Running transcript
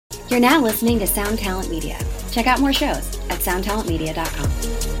You're now listening to Sound Talent Media. Check out more shows at soundtalentmedia.com.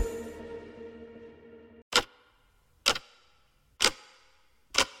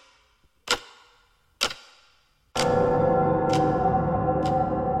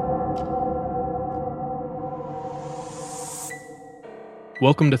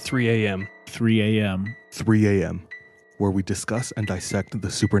 Welcome to 3 a.m. 3 a.m. 3 a.m., where we discuss and dissect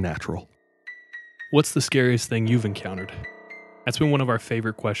the supernatural. What's the scariest thing you've encountered? That's been one of our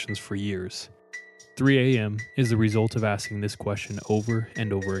favorite questions for years. 3 a.m. is the result of asking this question over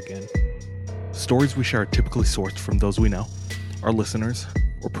and over again. Stories we share are typically sourced from those we know, our listeners,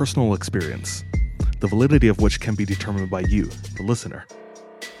 or personal experience, the validity of which can be determined by you, the listener.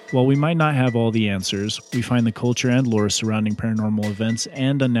 While we might not have all the answers, we find the culture and lore surrounding paranormal events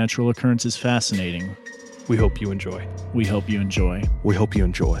and unnatural occurrences fascinating. We hope you enjoy. We hope you enjoy. We hope you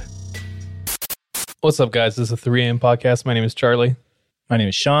enjoy. What's up, guys? This is a 3 a.m. podcast. My name is Charlie. My name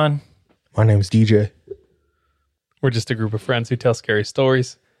is Sean. My name is DJ. We're just a group of friends who tell scary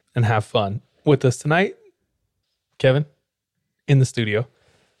stories and have fun. With us tonight, Kevin, in the studio.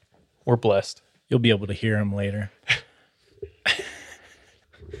 We're blessed. You'll be able to hear him later.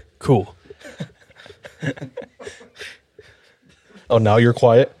 Cool. Oh, now you're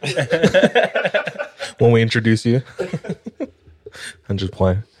quiet? When we introduce you? I'm just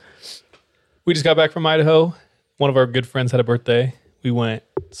playing. We just got back from Idaho. One of our good friends had a birthday. We went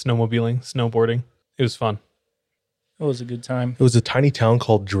snowmobiling, snowboarding. It was fun. It was a good time. It was a tiny town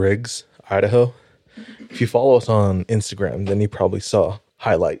called Driggs, Idaho. If you follow us on Instagram, then you probably saw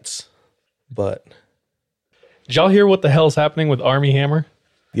highlights. But Did y'all hear what the hell's happening with Armie Hammer?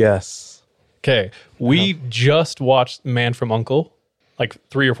 yes. Okay, we just watched Man from U.N.C.L.E. like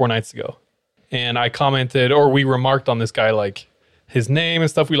 3 or 4 nights ago. And I commented, or we remarked on this guy, like his name and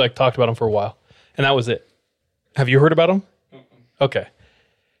stuff. We like talked about him for a while. And that was it. Have you heard about him? Okay.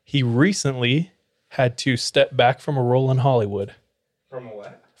 He recently had to step back from a role in Hollywood. From a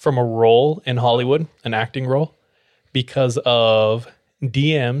what? From a role in Hollywood, an acting role, because of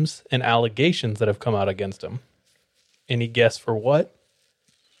DMs and allegations that have come out against him. Any guess for what?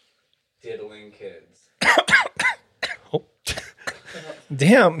 Diddling kids. Oh.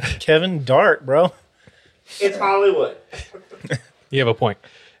 Damn, Kevin, dark, bro. It's Hollywood. You have a point.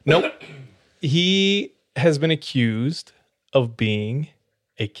 Nope. He has been accused of being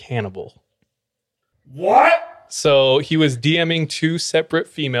a cannibal. What? So he was DMing 2 separate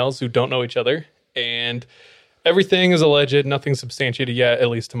females who don't know each other, and everything is alleged, nothing substantiated yet, at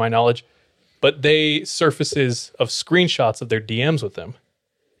least to my knowledge. But they surfaces of screenshots of their DMs with them.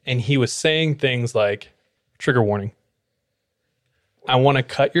 And he was saying things like, trigger warning, I want to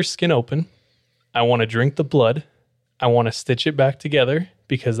cut your skin open. I want to drink the blood. I want to stitch it back together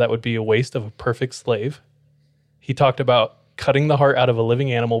because that would be a waste of a perfect slave. He talked about cutting the heart out of a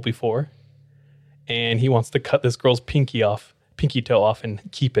living animal before. And he wants to cut this girl's pinky toe off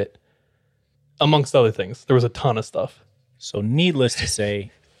and keep it. Amongst other things. There was a ton of stuff. So needless to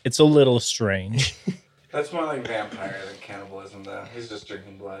say, it's a little strange. That's more like vampire than cannibalism, though. He's just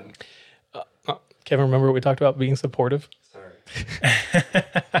drinking blood. Kevin, remember what we talked about being supportive? Sorry.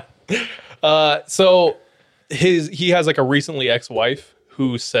 So he has like a recently ex-wife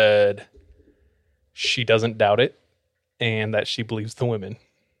who said she doesn't doubt it and that she believes the women.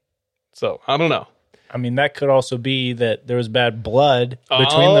 So I don't know. I mean, that could also be that there was bad blood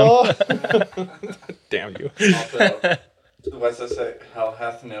between them. Damn you. Also, what's that say? Hell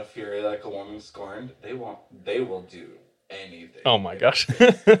hath no fury like a woman scorned. They will do anything. Oh my gosh.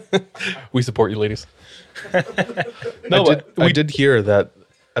 We support you, ladies. I did hear that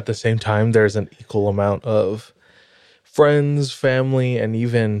at the same time, there's an equal amount of friends, family, and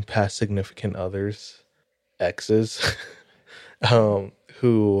even past significant others, exes,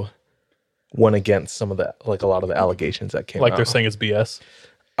 who went against some of the, like a lot of the allegations that came out. Like they're saying it's BS.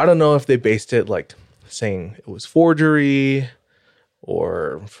 I don't know if they based it like saying it was forgery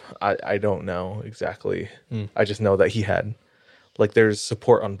or I don't know exactly. I just know that he had, like, there's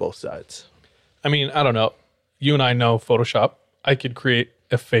support on both sides. I mean, I don't know. You and I know Photoshop. I could create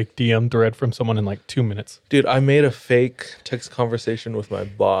a fake DM thread from someone in like 2 minutes. Dude, I made a fake text conversation with my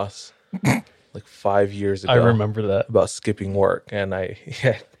boss like 5 years ago. I remember that. About skipping work, and I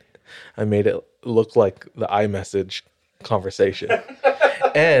made it look like the iMessage conversation.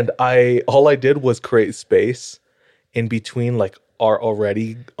 And all I did was create space in between like our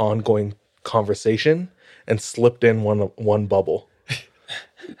already ongoing conversation and slipped in one bubble.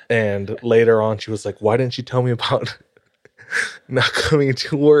 And later on, she was like, "Why didn't you tell me about not coming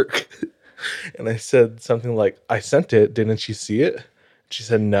to work?" And I said something like, "I sent it. Didn't you see it?" She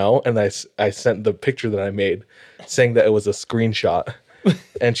said no. And I sent the picture that I made saying that it was a screenshot.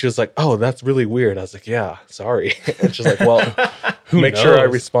 And she was like, "Oh, that's really weird." I was like, "Yeah, sorry." And she's like, "Well, make sure I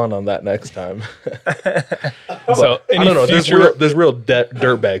knows? respond on that next time." So I don't know. There's real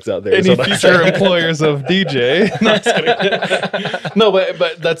dirtbags out there. any is what I future say. employers of DJ. No, I'm just kidding. No,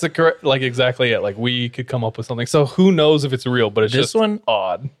 but that's a correct, like exactly it. Like we could come up with something. So who knows if it's real, but it's This just one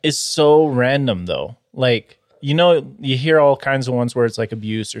odd. is so random though. Like, you know, you hear all kinds of ones where it's like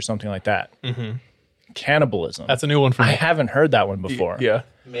abuse or something like that. Mm-hmm. Cannibalism. That's a new one for me. I haven't heard that one before. Yeah.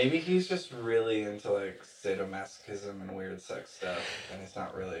 Maybe he's just really into like sadomasochism and weird sex stuff, and he's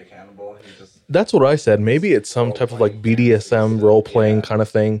not really a cannibal. He just That's what I said. Maybe it's some type of like BDSM role playing kind of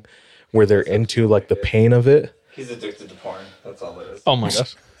thing, where they're into like the pain of it. he's addicted to porn. That's all it is. Oh my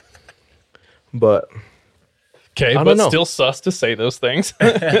gosh. But Okay, don't but know. still sus to say those things.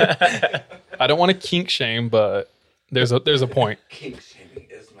 I don't want to kink shame, but there's a point. Kink shaming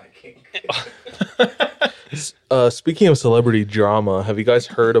is my kink. speaking of celebrity drama, have you guys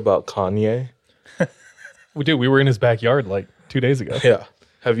heard about Kanye? We were in his backyard like 2 days ago. Yeah.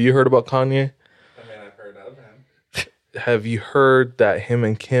 Have you heard about Kanye? I mean, I've heard of him. Have you heard that him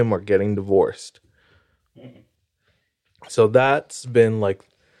and Kim are getting divorced? So that's been like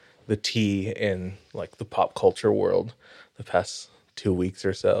the tea in like the pop culture world the past 2 weeks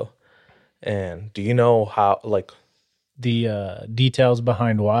or so. And do you know how, like, The details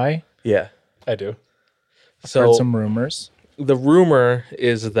behind why. yeah. I do. So Heard some rumors. the rumor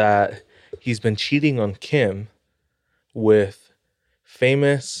is that he's been cheating on Kim with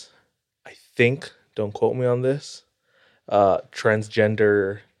famous, I think, don't quote me on this,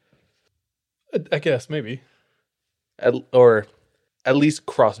 transgender, I guess maybe. or at least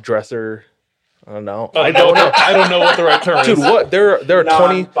cross-dresser. I don't know. I don't know. I don't know what the right term Dude, is. what? There are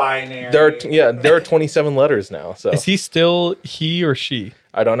 20. Non-binary. There are 27 letters now. So Is he still he or she?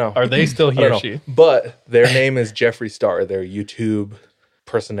 I don't know. Are they still I he don't or know. she? But their name is Jeffree Star. Their YouTube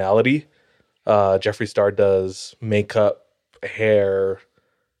personality. Jeffree Star does makeup, hair,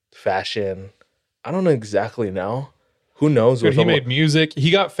 fashion. I don't know exactly now. Who knows? Dude, with he a- made music.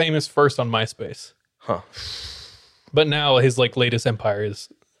 He got famous first on MySpace. Huh. But now his like latest empire is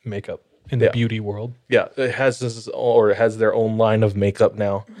makeup in the Yeah. beauty world. Yeah, it has their own line of makeup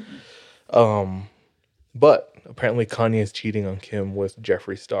now. But apparently Kanye is cheating on Kim with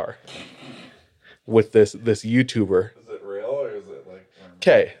Jeffree Star. With this YouTuber. Is it real or is it like?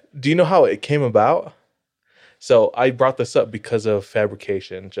 Okay, do you know how it came about? So I brought this up because of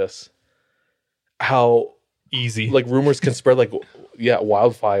fabrication, just how Easy. like rumors can spread like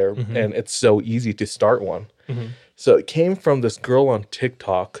wildfire, and it's so easy to start one. So it came from this girl on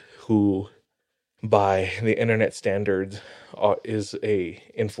TikTok who, by the internet standards, is a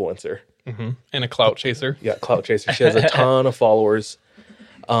influencer. and a clout chaser. Yeah, clout chaser. She has a ton of followers.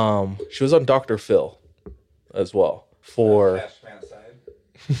 She was on Dr. Phil as well for Cash man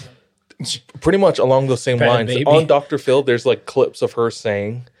side. pretty much along those same Bad lines. baby. On Dr. Phil, there's like clips of her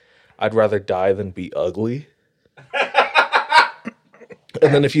saying, "I'd rather die than be ugly."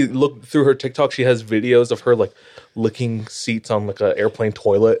 And then if you look through her TikTok, she has videos of her like licking seats on like an airplane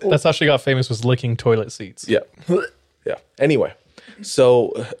toilet. That's how she got famous, was licking toilet seats. Yeah. Yeah. Anyway,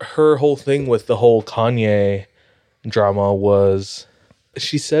 so her whole thing with the whole Kanye drama was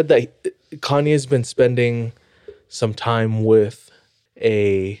she said that Kanye's been spending some time with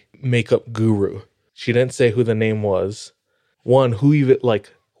a makeup guru. She didn't say who the name was. One, who even,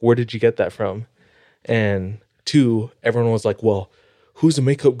 like, where did you get that from? And two, everyone was like, well, who's a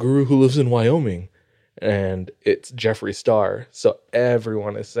makeup guru who lives in Wyoming? And it's Jeffree Star. So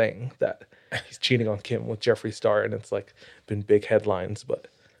everyone is saying that he's cheating on Kim with Jeffree Star, and it's like been big headlines, but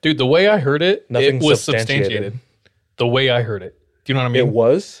Dude, the way I heard it, Nothing it was substantiated. substantiated. The way I heard it. Do you know what I mean? it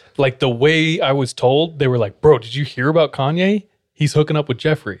was. Like the way I was told, they were like, bro, did you hear about Kanye? He's hooking up with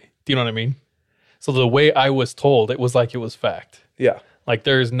Jeffree. Do you know what I mean? So the way I was told, it was like it was fact. Yeah. Like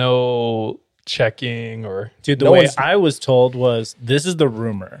there's no checking or... Dude, the No way one's- I was told was this is the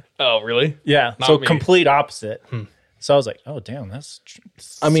rumor. Oh, really? Yeah. Not So me. complete opposite. So I was like, oh, damn, that's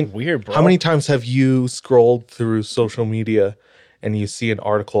I mean, weird, bro. How many times have you scrolled through social media and you see an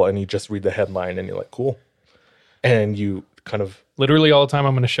article and you just read the headline and you're like, cool. And you kind of Literally all the time.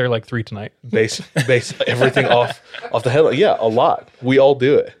 I'm going to share like 3 tonight. base everything off the headline. Yeah, a lot. We all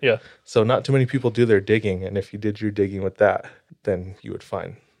do it. Yeah. So not too many people do their digging. And if you did your digging with that, then you would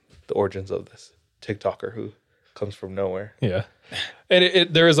find the origins of this TikToker who comes from nowhere. Yeah.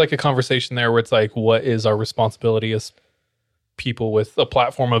 And there is like a conversation there where it's like, what is our responsibility as people with a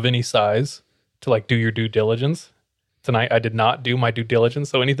platform of any size to like do your due diligence? Tonight, I did not do my due diligence.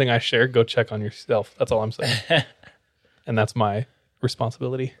 So anything I share, go check on yourself. That's all I'm saying. And that's my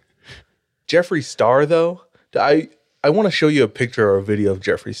responsibility. Jeffree Star, though, I want to show you a picture or a video of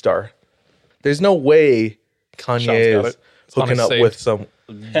Jeffree Star. There's no way Sean's Kanye got is it. It's on hooking his up save. with some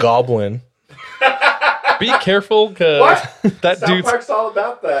goblin. Be careful, because What? that South dude's Park's all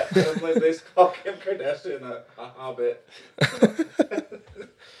about that. Like, they call Kim Kardashian a hobbit.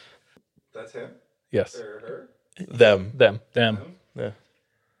 That's him yes, or her. Them. them. Damn. Yeah.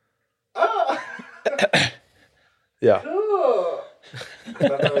 Oh, Yeah. cool. I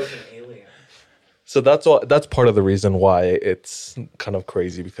thought that was an alien. So that's part of the reason why it's kind of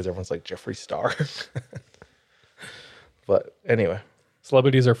crazy, because everyone's like Jeffree Star. But anyway,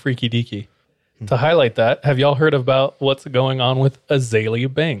 Celebrities are freaky deaky. To highlight that, have y'all heard about what's going on with Azalea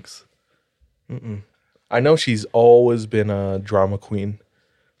Banks? I know she's always been a drama queen,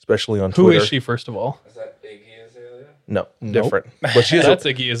 especially on Who Twitter. is she, first of all? Is that Iggy Azalea? No, different. But she is That's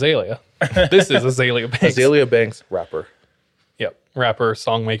Iggy Azalea. This is Azalea Banks. Azalea Banks, rapper. Yep. Rapper,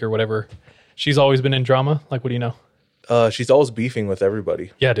 songmaker, whatever. She's always been in drama. Like, what do you know? She's always beefing with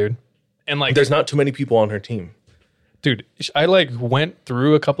everybody. Yeah, dude. And like, There's not too many people on her team. dude, I like went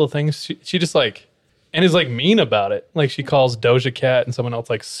through a couple of things. She just like, and is like mean about it. Like she calls Doja Cat and someone else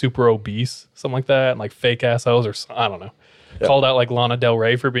like super obese, something like that, and like fake assholes or I don't know. Called out like Lana Del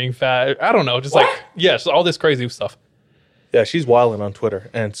Rey for being fat. I don't know. Just like, yes, all this crazy stuff. Yeah, she's wilding on Twitter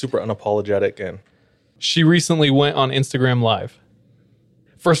and super unapologetic. And She recently went on Instagram Live.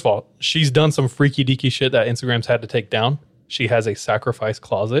 First of all, she's done some freaky deaky shit that Instagram's had to take down. She has a sacrifice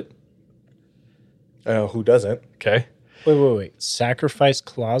closet. who doesn't? Okay. Wait. Sacrifice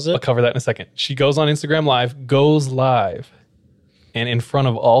closet? I'll cover that in a second. She goes on Instagram Live, goes live, and in front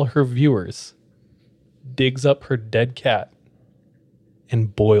of all her viewers, digs up her dead cat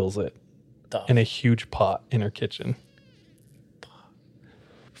and boils it in a huge pot in her kitchen.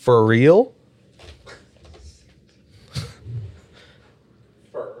 For real?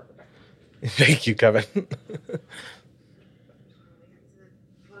 Fur. Thank you, Kevin. Put them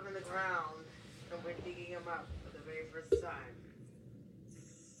in the ground, and we're digging them up for the very first time.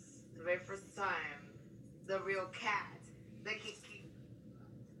 The very first time, the real cat. The kiki.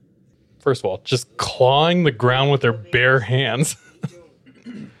 First of all, just clawing the ground with her bare hands.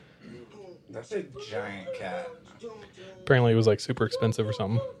 That's a giant cat. Apparently it was like super expensive or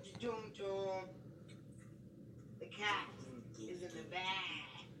something. The cat is in the bag.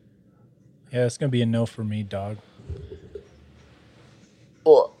 Yeah, it's going to be a no for me, dog.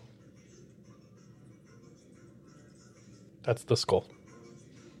 That's the skull.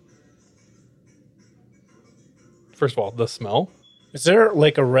 First of all, the smell. Is there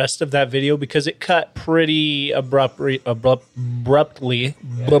like a rest of that video? Because it cut pretty abruptly.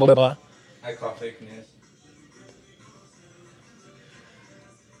 Blah, blah, blah. I call fake news.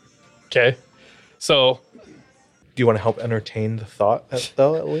 Okay. So, Do you want to help entertain the thought,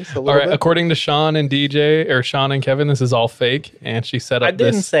 though, at least a little all right, bit? according to Sean and DJ, or Sean and Kevin, this is all fake. And she set up I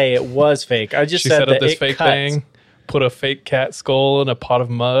didn't this. say it was fake. I just She said set up that this it fake cuts. thing, put a fake cat skull in a pot of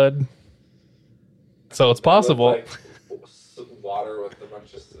mud. So it's possible. Like water with a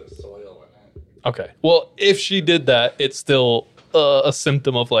bunch of soil in it. Okay. Well, if she did that, it's still a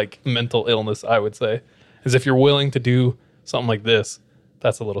symptom of like mental illness, I would say. Is if you're willing to do something like this,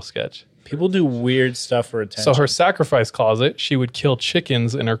 that's a little sketch. People do weird stuff for attention. So her sacrifice closet, she would kill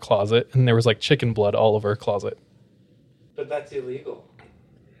chickens in her closet, and there was like chicken blood all over her closet. But that's illegal.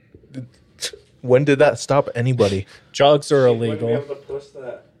 When did that stop anybody? Drugs are She wouldn't be illegal. able to post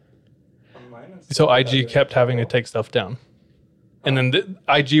that online and So stuff. IG kept having to take stuff down. And then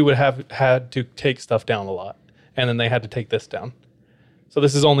IG would have had to take stuff down a lot. And then they had to take this down. So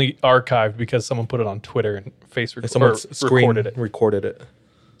this is only archived because someone put it on Twitter and Facebook Someone's or screen recorded it.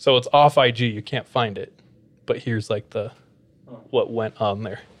 So it's off IG. You can't find it. But here's like the what went on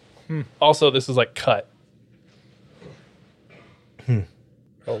there. Also, this is like cut.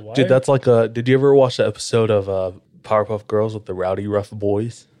 Dude, that's like a... Did you ever watch the episode of Powerpuff Girls with the Rowdy Rough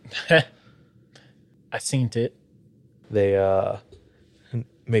Boys? I seen it. They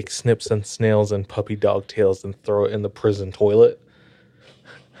make snips and snails and puppy dog tails and throw it in the prison toilet.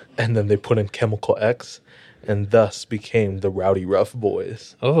 And then they put in Chemical X and thus became the Rowdy Rough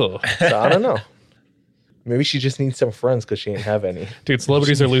Boys. Oh, So I don't know. Maybe she just needs some friends because she ain't have any. dude,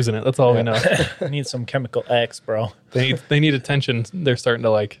 celebrities are losing it. That's all we know. I need some Chemical X, bro. They need attention. They're starting to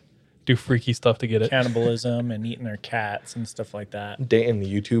like do freaky stuff to get it. Cannibalism and eating their cats and stuff like that. Dating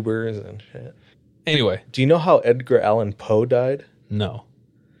the YouTubers and shit. Anyway, Do you know how Edgar Allan Poe died? no.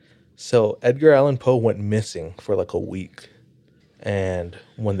 So Edgar Allan Poe went missing for like a week. And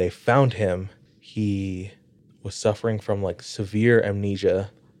when they found him, he was suffering from like severe amnesia,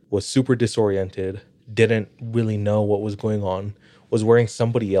 was super disoriented, didn't really know what was going on, was wearing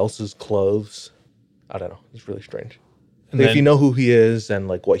somebody else's clothes. I don't know. It's really strange. And if you know who he is and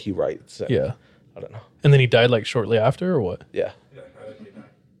like what he writes. And, Yeah. I don't know. And then he died like shortly after, or what? Yeah.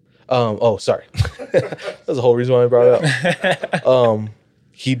 Oh, sorry. That's the whole reason why I brought it up.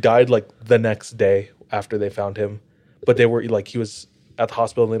 He died like the next day after they found him, but they were like, he was at the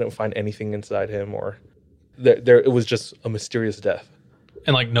hospital and they didn't find anything inside him, or there it was just a mysterious death.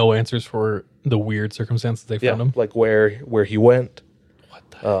 And like no answers for the weird circumstances they found him. Like where he went, What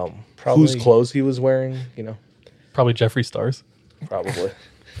the whose clothes he was wearing, you know, Probably Jeffree Stars. probably.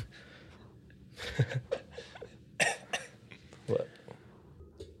 What?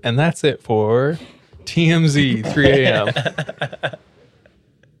 And that's it for TMZ 3 a.m.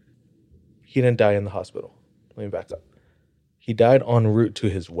 He didn't die in the hospital. Let me back up. He died en route to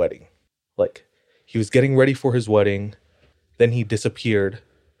his wedding. Like, he was getting ready for his wedding. Then he disappeared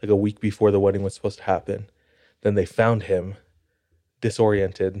like a week before the wedding was supposed to happen. Then they found him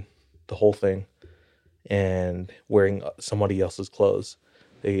disoriented, the whole thing, and wearing somebody else's clothes.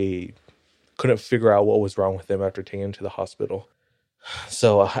 They couldn't figure out what was wrong with him after taking him to the hospital.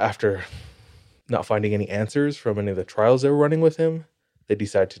 So after not finding any answers from any of the trials they were running with him, they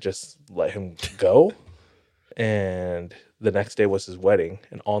decided to just let him go. And the next day was his wedding.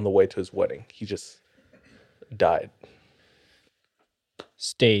 And on the way to his wedding, he just died.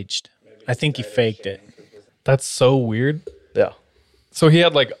 Staged. I think he faked it. That's so weird. Yeah. So he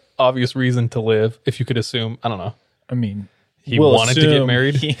had like obvious reason to live, if you could assume. I don't know. I mean, He we'll wanted to get assume-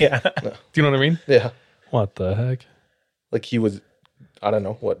 married. Yeah. Do you know what I mean? Yeah. What the heck? Like he was, I don't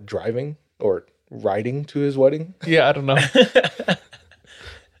know, what, driving or riding to his wedding? Yeah, I don't know.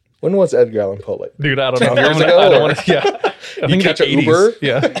 When was Edgar Allan Poe? Like, Dude, I don't know. 10 years I ago, don't or- want to. Yeah. I think catch the an Uber?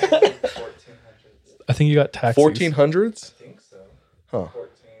 Yeah. I think you got taxis. 1400s? I think so. Huh. 14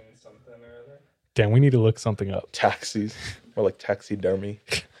 something or other. Damn, we need to look something up. Taxis. Or like taxidermy.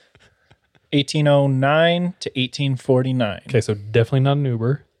 1809 to 1849. Okay, so definitely not an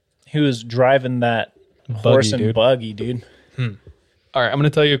Uber. He was driving that horse and dude. buggy, dude. All right, I'm going to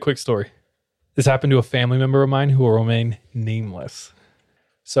tell you a quick story. This happened to a family member of mine who will remain nameless.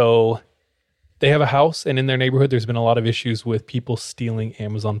 So they have a house, and in their neighborhood, there's been a lot of issues with people stealing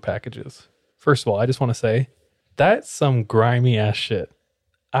Amazon packages. First of all, I just want to say that's some grimy ass shit.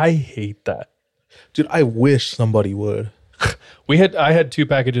 I hate that. Dude, I wish somebody would. I had 2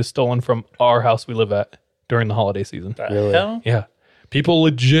 packages stolen from our house we live at during the holiday season. Really? Hell? Yeah. People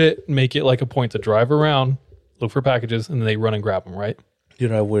legit make it like a point to drive around, look for packages, and then they run and grab them, right?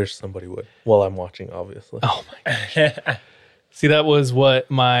 Dude, I wish somebody would. While I'm watching, obviously. Oh my gosh. See, that was what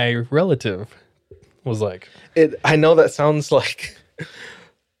my relative was like. I know that sounds like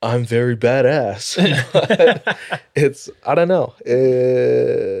I'm very badass. But it's, I don't know.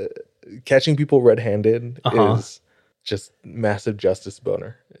 Catching people red-handed is just massive justice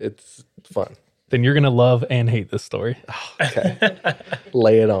boner. It's fun. Then you're going to love and hate this story. Okay.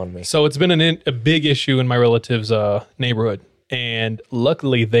 Lay it on me. So it's been a big issue in my relative's neighborhood. And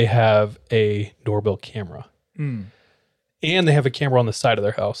luckily, they have a doorbell camera. And they have a camera on the side of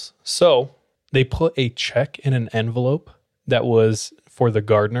their house. So they put a check in an envelope that was for the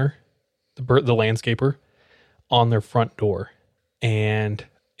gardener, the landscaper, on their front door. And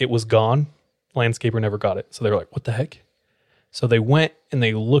it was gone. Landscaper never got it. So they were like, what the heck? So they went and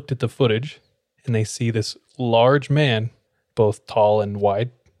they looked at the footage and they see this large man, both tall and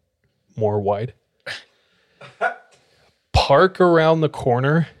wide, more wide, park around the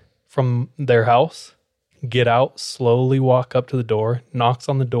corner from their house, get out, slowly walk up to the door, knocks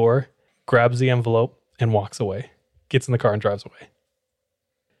on the door, grabs the envelope, and walks away. Gets in the car and drives away.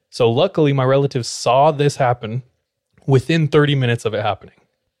 So luckily, my relative saw this happen within 30 minutes of it happening.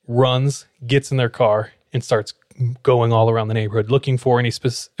 Runs, gets in their car, and starts going all around the neighborhood looking for any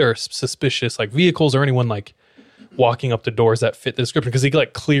suspicious like vehicles or anyone like walking up to doors that fit the description, because he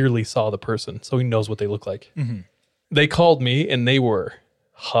like clearly saw the person, so he knows what they look like. They called me and they were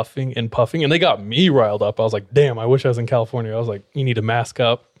huffing and puffing, and they got me riled up. I was like, damn, I wish I was in California. I was like, you need to mask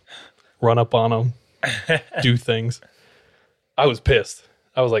up, run up on them, do things. I was pissed.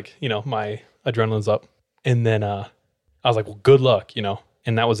 I was like, my adrenaline's up. And then I was like, well, good luck,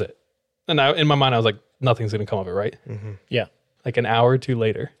 and that was it. And in my mind, I was like, nothing's going to come of it, right? Yeah. Like an hour or two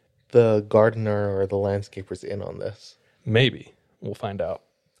later, The gardener or the landscaper's in on this. maybe we'll find out.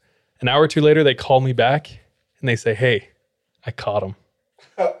 An hour or two later, they call me back and they say, hey, I caught him.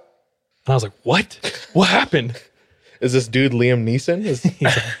 And I was like, what? What happened? Is this dude Liam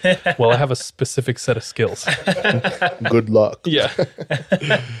Neeson? Well, I have a specific set of skills. Good luck. Yeah.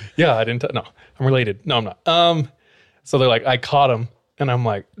 Yeah, I didn't. No, I'm related. No, I'm not. So they're like, I caught him. And I'm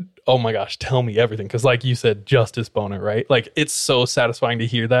like, oh my gosh, tell me everything. Because like you said, justice boner, right? Like it's so satisfying to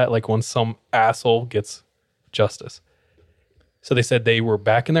hear that. Like when some asshole gets justice. So they said they were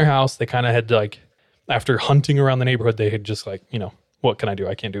back in their house. They kind of had to, like, after hunting around the neighborhood, they had just like, what can I do?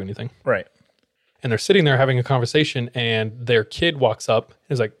 I can't do anything. Right. And they're sitting there having a conversation, and their kid walks up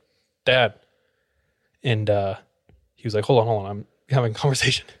and is like, Dad. And he was like, hold on, I'm having a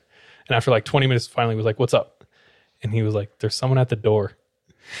conversation. And after like 20 minutes, finally was like, what's up? And he was like, there's someone at the door.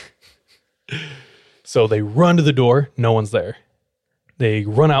 So they run to the door. No one's there. They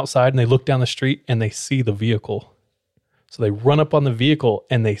run outside and they look down the street and they see the vehicle. So they run up on the vehicle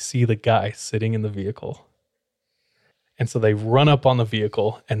and they see the guy sitting in the vehicle. And so they run up on the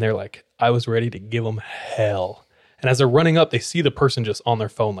vehicle and they're like, I was ready to give them hell. And as they're running up, they see the person just on their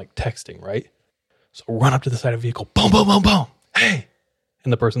phone, like texting, right? So run up to the side of the vehicle, boom, boom, boom, boom. Hey.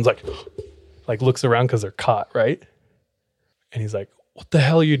 And the person's like looks around because they're caught, right? And he's like, what the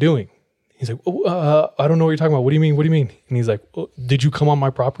hell are you doing? He's like, I don't know what you're talking about. What do you mean? What do you mean? And he's like, did you come on my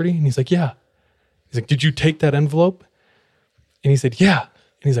property? And he's like, yeah. He's like, did you take that envelope? And he said, yeah.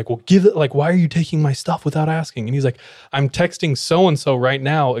 And he's like, well, give it, like, why are you taking my stuff without asking? And he's like, I'm texting so-and-so right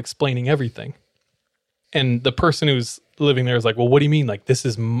now explaining everything. And the person who's living there is like, well, what do you mean? Like, this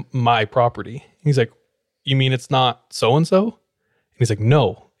is my property. And he's like, you mean it's not so-and-so? And he's like,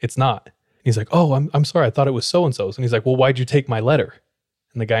 no, it's not. And he's like, oh, I'm sorry. I thought it was so-and-so's. And he's like, well, why'd you take my letter?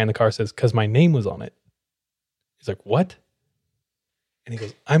 And the guy in the car says, because my name was on it. He's like, what? And he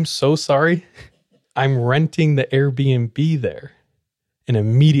goes, I'm so sorry. I'm renting the Airbnb there. And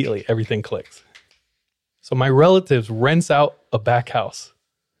immediately everything clicks. So my relatives rents out a back house.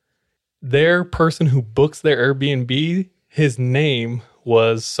 Their person who books their Airbnb, his name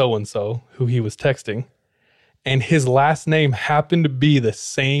was so-and-so, who he was texting. And his last name happened to be the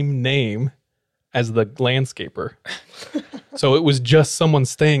same name as the landscaper. So it was just someone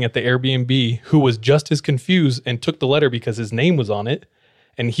staying at the Airbnb who was just as confused and took the letter because his name was on it.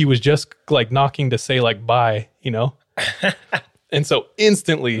 And he was just like knocking to say like, bye, And so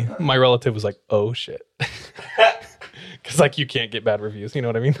instantly my relative was like, oh shit. Cause like you can't get bad reviews. You know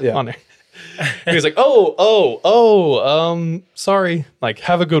what I mean? Yeah. On there. He was like, sorry. Like,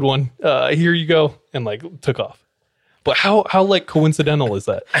 have a good one. Here you go. And like took off. But how like coincidental is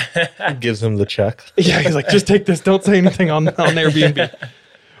that? Gives him the check. Yeah, he's like, just take this. Don't say anything on Airbnb.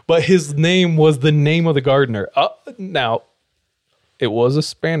 But his name was the name of the gardener. Now, it was a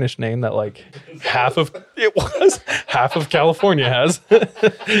Spanish name that like half of California has.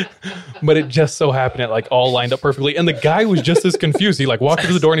 But it just so happened it like all lined up perfectly. And the guy was just as confused. He like walked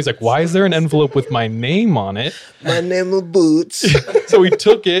to the door and he's like, why is there an envelope with my name on it? My name is Boots. So he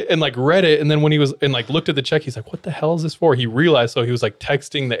took it and like read it. And then when he was and like looked at the check, he's like, what the hell is this for? He realized. So he was like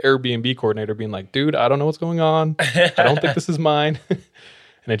texting the Airbnb coordinator being like, dude, I don't know what's going on. I don't think this is mine. And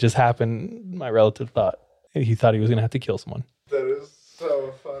it just happened. My relative thought he thought he was going to have to kill someone. That is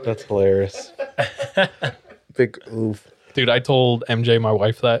so funny. That's hilarious. Big oof. Dude, I told MJ, my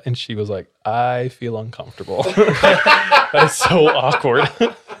wife, that, and she was like, I feel uncomfortable. That is so awkward.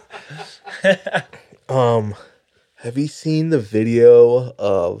 Have you seen the video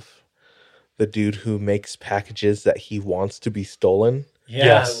of the dude who makes packages that he wants to be stolen?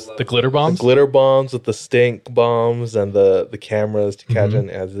 Yes. The glitter bombs? The glitter bombs with the stink bombs and the cameras to catch it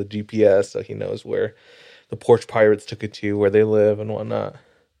as the GPS so he knows where the porch pirates took it to, where they live and whatnot.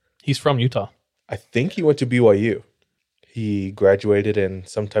 He's from Utah. I think he went to BYU. He graduated in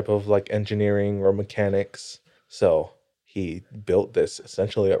some type of like engineering or mechanics. So he built this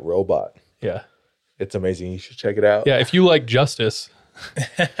essentially a robot. Yeah. It's amazing. You should check it out. Yeah, if you like justice,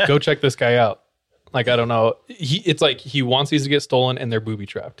 go check this guy out. Like, I don't know. It's like he wants these to get stolen and they're booby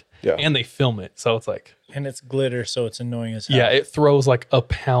trapped. Yeah. And they film it. So it's like. And it's glitter, so it's annoying as hell. Yeah, it throws like a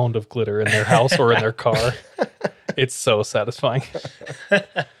pound of glitter in their house or in their car. It's so satisfying.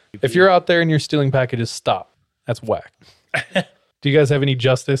 If you're out there and you're stealing packages, stop. That's whack. Do you guys have any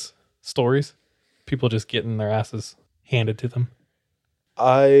justice stories? People just getting their asses handed to them?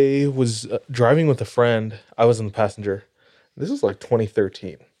 I was driving with a friend. I was in the passenger. This was like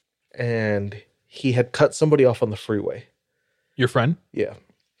 2013. And he had cut somebody off on the freeway. Your friend? Yeah.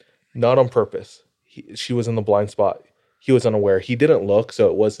 Not on purpose. She was in the blind spot. He was unaware. He didn't look, so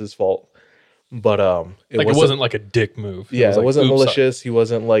it was his fault. But it wasn't like a dick move. Yeah, it wasn't oops, malicious. He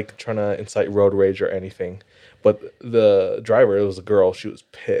wasn't like trying to incite road rage or anything. But the driver, it was a girl. She was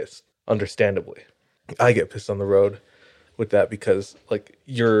pissed, understandably. I get pissed on the road with that because like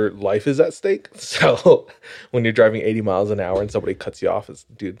your life is at stake. So when you're driving 80 miles an hour and somebody cuts you off, it's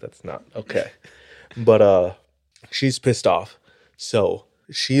dude, that's not okay. But she's pissed off. So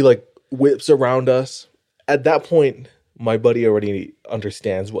she like whips around us. At that point, my buddy already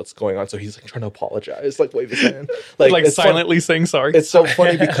understands what's going on, so he's like trying to apologize, like wave his hand, like silently saying sorry. It's so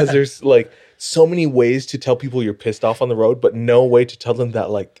funny because there's like so many ways to tell people you're pissed off on the road, but no way to tell them that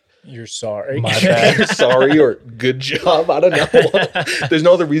like You're sorry. My bad. you're sorry or good job. I don't know. There's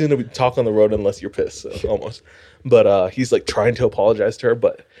no other reason to talk on the road unless you're pissed, so, almost. But he's like trying to apologize to her,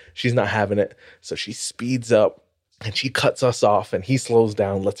 but she's not having it. So she speeds up and she cuts us off, and he slows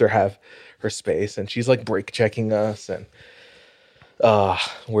down, lets her have her space, and she's like brake checking us, and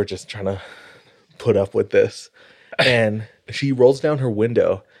we're just trying to put up with this. And she rolls down her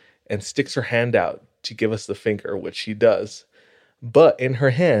window and sticks her hand out to give us the finger, which she does. But in her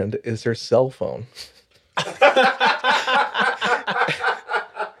hand is her cell phone.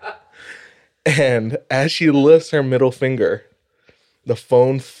 And as she lifts her middle finger, the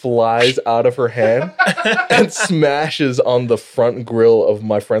phone flies out of her hand and smashes on the front grille of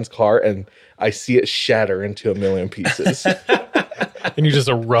my friend's car, and I see it shatter into a million pieces. And you just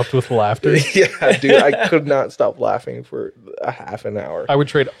erupt with laughter. Yeah, dude, I could not stop laughing for a half an hour. I would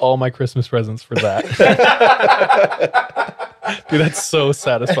trade all my Christmas presents for that. Dude, that's so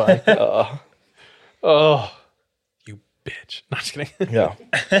satisfying. Oh, you bitch. Not just kidding. Yeah.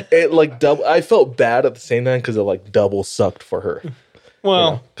 It like double. I felt bad at the same time because it like double sucked for her.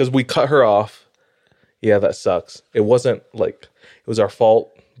 Well, Because we cut her off. Yeah, that sucks. It wasn't like it was our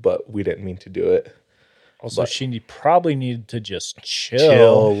fault, but we didn't mean to do it. Also, she probably needed to just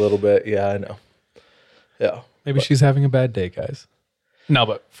Chill a little bit. Yeah, I know. Yeah. maybe she's having a bad day, guys. No,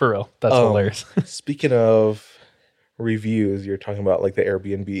 but for real, that's hilarious. Speaking of reviews, you're talking about like the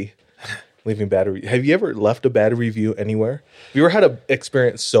Airbnb leaving bad review. Have you ever left a bad review anywhere? Have you ever had an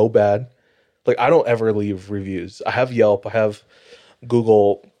experience so bad? Like, I don't ever leave reviews. I have Yelp. I have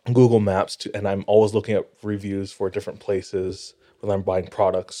Google Maps, and I'm always looking at reviews for different places when I'm buying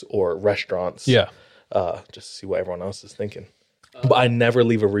products or restaurants. Yeah. Just to see what everyone else is thinking. But I never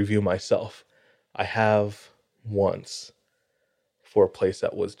leave a review myself. I have once for a place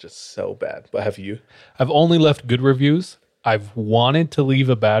that was just so bad. But have you? I've only left good reviews. I've wanted to leave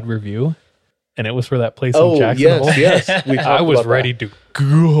a bad review, and it was for that place in Jacksonville. yes. We I talked was about ready to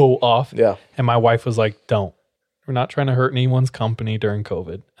go off. Yeah. And my wife was like, don't. We're not trying to hurt anyone's company during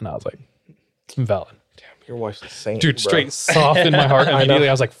COVID. And I was like, it's valid. Damn, your wife's a saint, Dude, bro. straight soft in my heart. I know. Immediately,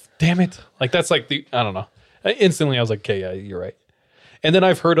 I was like, damn it. Like, that's like I don't know. Instantly, I was like, okay, yeah, you're right. And then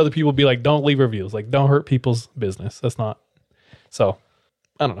I've heard other people be like, don't leave reviews. Like, don't hurt people's business. That's not. So,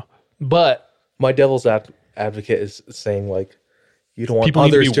 I don't know. But My devil's advocate is saying, like, you don't want People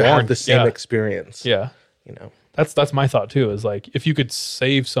need to others be to have warned. the same Yeah. experience. yeah, You know? that's my thought too, is like, if you could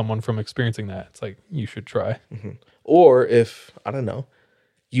save someone from experiencing that, it's like, you should try. Or if, I don't know,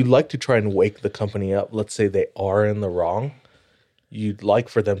 you'd like to try and wake the company up. Let's say they are in the wrong. You'd like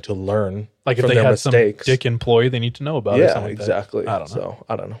for them to learn Like, if from they their had mistakes. some dick employee they need to know about or Yeah, something like exactly. that. I don't know. So,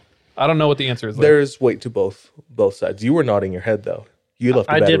 I don't know. I don't know what the answer is. Like, There's weight to both sides. You were nodding your head, though. You left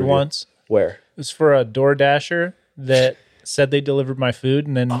a I bad did review. once. Where? It was for a DoorDasher that said they delivered my food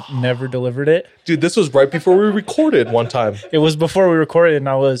and then never delivered it. Dude, this was right before we recorded one time. It was before we recorded and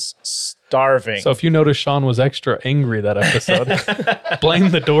I was starving. So if you notice Sean was extra angry that episode, blame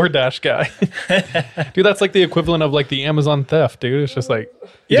the DoorDash guy. Dude, that's like the equivalent of like the Amazon theft, dude. It's just like,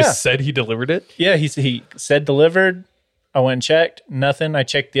 he Yeah. just said he delivered it. yeah, he said delivered. I went and checked. Nothing. I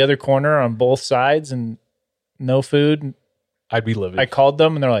checked the other corner on both sides and no food. I'd be livid. I called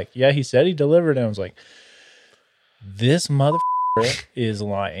them and they're like, yeah, he said he delivered. And I was like, this motherfucker is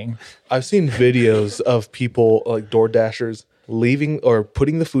lying. I've seen videos of people, like DoorDashers, leaving or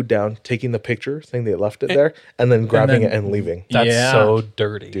putting the food down, taking the picture, saying they left it there, and then grabbing then- it and leaving. That's Yeah. so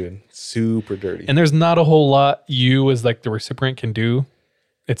dirty. Dude, super dirty. And there's not a whole lot you as like the recipient can do.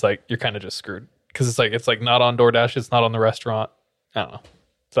 It's like, you're kind of just screwed. Because it's like not on DoorDash. It's not on the restaurant. I don't know.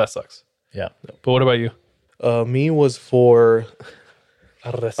 So that sucks. Yeah. But what about you? Me was for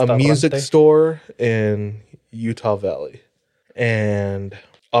a music store in Utah Valley. And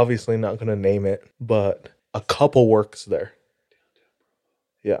obviously not going to name it, but a couple works there.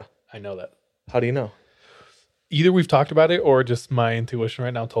 Yeah. I know that. How do you know? Either we've talked about it or just my intuition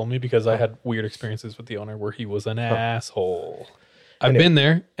right now told me, because I had weird experiences with the owner where he was an asshole. I've been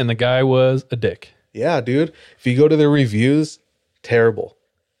there and the guy was a dick. Yeah, dude. If you go to their reviews, terrible.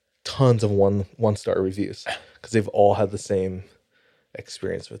 Tons of one-star reviews because they've all had the same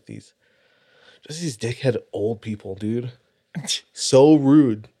experience with these. Just these dickhead old people, dude. So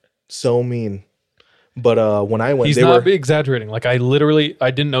rude, so mean. But when I went, He's they not were exaggerating. Like, I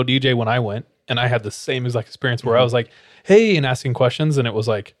didn't know DJ when I went, and I had the same exact experience where I was like, hey, and asking questions, and it was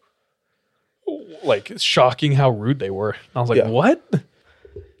like shocking how rude they were. And I was like, Yeah. what?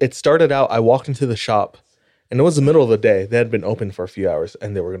 It started out, I walked into the shop, and it was the middle of the day. They had been open for a few hours,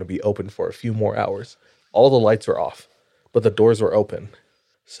 and they were going to be open for a few more hours. All the lights were off, but the doors were open.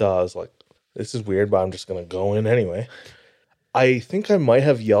 So I was like, this is weird, but I'm just going to go in anyway. I think I might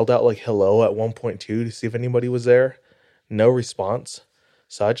have yelled out like hello at one point too to see if anybody was there. No response.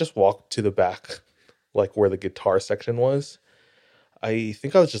 So I just walked to the back, like where the guitar section was. I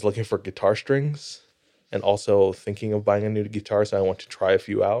think I was just looking for guitar strings and also thinking of buying a new guitar. So I want to try a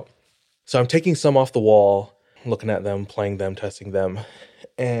few out. So I'm taking some off the wall, looking at them, playing them, testing them.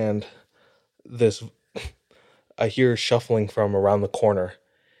 And I hear shuffling from around the corner,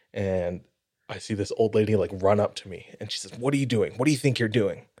 and I see this old lady like run up to me, and she says, "What are you doing? What do you think you're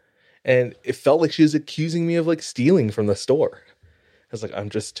doing?" And it felt like she was accusing me of like stealing from the store. I was like, "I'm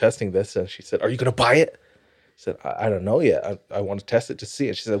just testing this." And she said, "Are you going to buy it?" I said, I don't know yet. I want to test it to see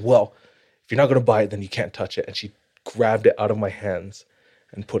it. She said, "Well, if you're not going to buy it, then you can't touch it." And she grabbed it out of my hands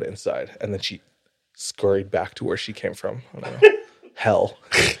and put it inside. And then she scurried back to where she came from. I don't know. Hell.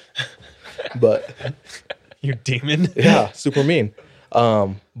 But You demon. yeah, super mean.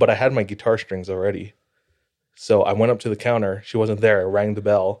 But I had my guitar strings already. So I went up to the counter. She wasn't there. I rang the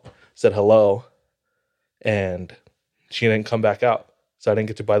bell, said hello, and she didn't come back out. So I didn't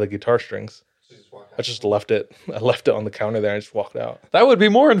get to buy the guitar strings. I just left it. I left it on the counter there and just walked out. That would be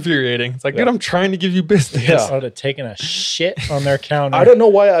more infuriating. It's like, dude, I'm trying to give you business. Yeah. I would have taken a shit on their counter. I don't know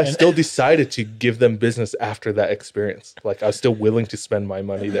why I still decided to give them business after that experience. Like I was still willing to spend my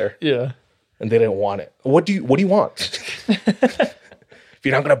money there. Yeah. And they didn't want it. What do you want? If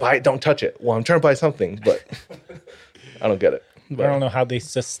you're not going to buy it, don't touch it. Well, I'm trying to buy something, but I don't get it. But I don't know how they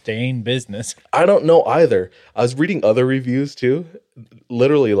sustain business. I don't know either. I was reading other reviews too,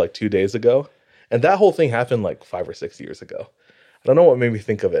 literally like 2 days ago. And that whole thing happened like 5 or 6 years ago. I don't know what made me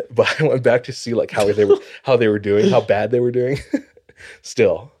think of it, but I went back to see like how they were doing, how bad they were doing.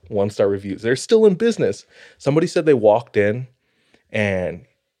 Still, 1-star reviews. They're still in business. Somebody said they walked in, and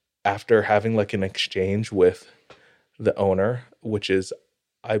after having like an exchange with the owner, which is,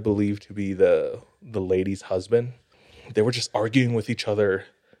 I believe, to be the lady's husband, they were just arguing with each other.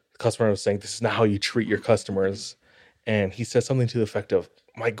 The customer was saying, "This is not how you treat your customers." And he said something to the effect of,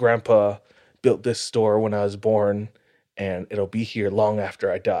 "My grandpa built this store when I was born, and it'll be here long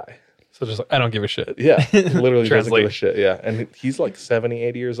after I die." So just like, I don't give a shit. Yeah, literally doesn't give a Translate. shit. Yeah, and he's like 70,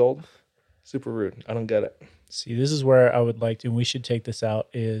 80 years old. Super rude. I don't get it. See, this is where I would like to, and we should take this out,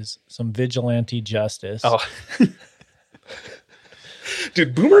 is some vigilante justice. Oh,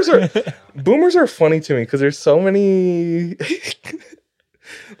 Dude, boomers are funny to me because there's so many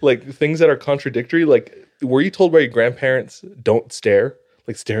like things that are contradictory. Like, were you told by your grandparents don't stare?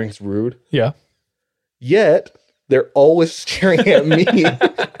 Like, staring is rude. yeah. Yet they're always staring at me.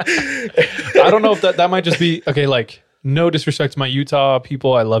 I don't know if that might just be, okay, like, no disrespect to my Utah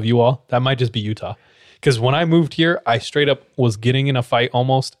people. I love you all. That might just be Utah. Because when I moved here, I straight up was getting in a fight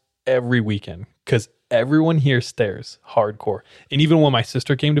almost every weekend because everyone here stares hardcore. And even when my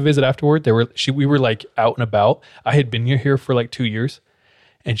sister came to visit afterward, we were like out and about. I had been here for like 2 years,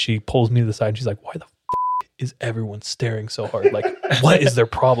 and she pulls me to the side and she's like, "Why the is everyone staring so hard? Like, what is their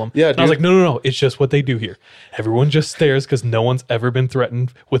problem?" Yeah, and I was dude. like, no, it's just what they do here. Everyone just stares because no one's ever been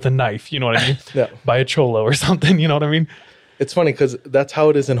threatened with a knife, you know what I mean? Yeah. By a cholo or something, you know what I mean? It's funny because that's how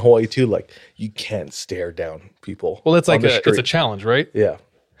it is in Hawaii too. Like, you can't stare down people. Well, it's on like the it's a street. challenge, right? Yeah.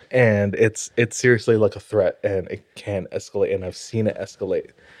 And it's seriously like a threat, and it can escalate, and I've seen it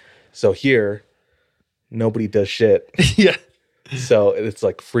escalate. So here, nobody does shit. Yeah. So it's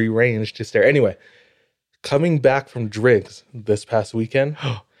like free range to stare. Anyway, coming back from Driggs this past weekend,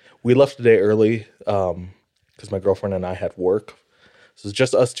 we left a day early because my girlfriend and I had work. So it's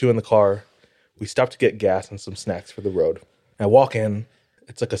just us two in the car. We stopped to get gas and some snacks for the road. I walk in.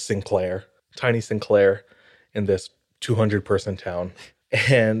 It's like a Sinclair, tiny Sinclair in this 200-person town.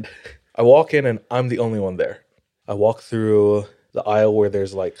 And I walk in, and I'm the only one there. I walk through the aisle where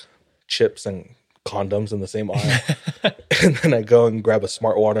there's like chips and condoms in the same aisle. And then I go and grab a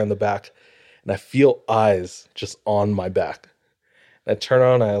Smart Water in the back, and I feel eyes just on my back. And I turn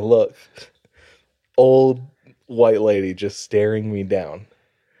on and I look. Old white lady just staring me down.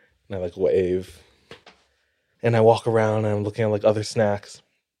 And I like wave. And I walk around and I'm looking at like other snacks.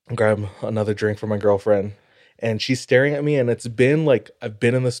 I grab another drink for my girlfriend. And she's staring at me, and it's been like I've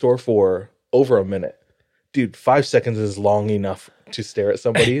been in the store for over a minute. Dude, 5 seconds is long enough to stare at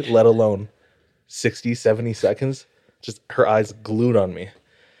somebody, let alone 60, 70 seconds. Just her eyes glued on me.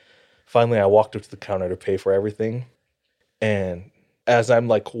 Finally, I walked up to the counter to pay for everything. And as I'm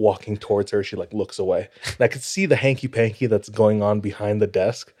like walking towards her, she like looks away. And I could see the hanky-panky that's going on behind the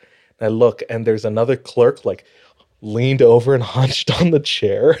desk. And I look, and there's another clerk like leaned over and hunched on the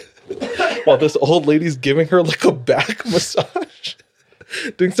chair while this old lady's giving her like a back massage.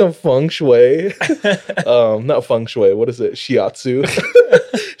 Doing some feng shui. Not feng shui. What is it? Shiatsu.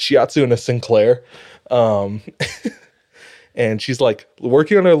 shiatsu and a Sinclair. And she's like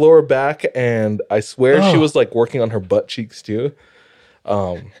working on her lower back, and I swear she was like working on her butt cheeks too.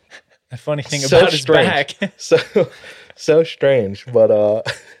 The funny thing So about his strange. back. So strange. But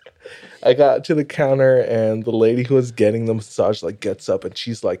I got to the counter, and the lady who was getting the massage like gets up, and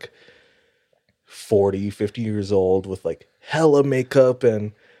she's like 40, 50 years old with like hella makeup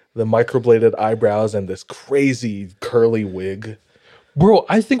and the microbladed eyebrows and this crazy curly wig. Bro,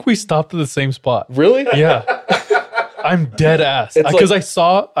 I think we stopped at the same spot. Really? Yeah. I'm dead ass. It's Because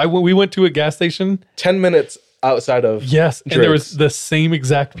like- we went to a gas station. 10 minutes outside of Yes. And there was Drake's. the same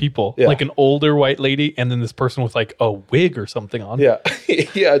exact people. Yeah. Like an older white lady and then this person with like a wig or something on. Yeah.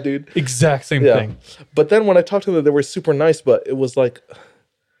 Yeah, dude. Exact same Yeah. thing. But then when I talked to them, they were super nice, but it was like,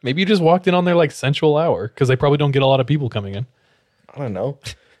 Maybe you just walked in on their like sensual hour because they probably don't get a lot of people coming in. I don't know.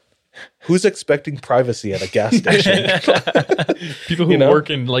 Who's expecting privacy at a gas station? People who You know? work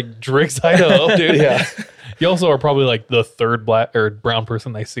in like Drake's Idaho, dude. Yeah. You also are probably like the third black or brown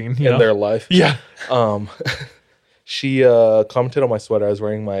person they've seen In their life. Yeah. She commented on my sweater. I was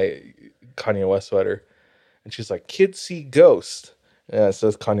wearing my Kanye West sweater. And she's like, kids see ghost. Yeah, it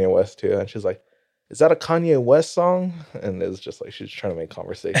says Kanye West too. And she's like, is that a Kanye West song? And it was just like, she's trying to make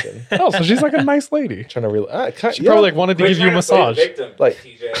conversation. Oh, so she's like a nice lady. Trying to really, She probably like wanted to give you a massage. like,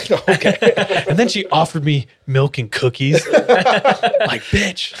 okay. And then she offered me milk and cookies. Like,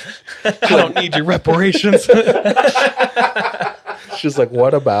 bitch, I don't need your reparations. She's like,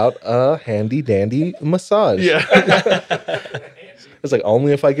 what about a handy dandy massage? Yeah. It's like,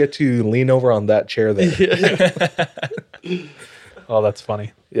 only if I get to lean over on that chair there. Oh, that's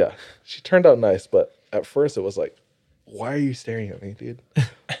funny. Yeah. She turned out nice, but at first it was like, why are you staring at me, dude?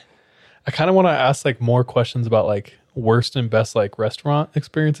 I kind of want to ask like more questions about like worst and best like restaurant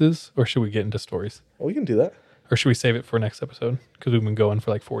experiences, or should we get into stories? Well, we can do that. Or should we save it for next episode? Because we've been going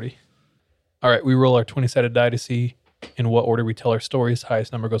for like 40. All right, we roll our 20-sided die to see in what order we tell our stories.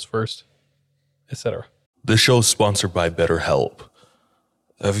 Highest number goes first, etc. This show is sponsored by BetterHelp.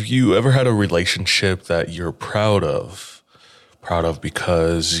 Have you ever had a relationship that you're proud of? Proud of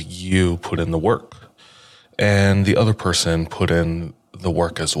because you put in the work and the other person put in the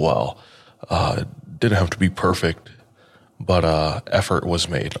work as well. Didn't have to be perfect, but effort was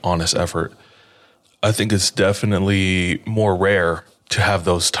made, honest effort. I think it's definitely more rare to have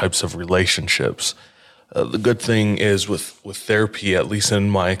those types of relationships. The good thing is with therapy, at least in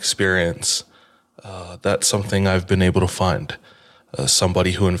my experience, that's something I've been able to find.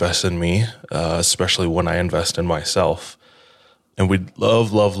 Somebody who invests in me, especially when I invest in myself. And we'd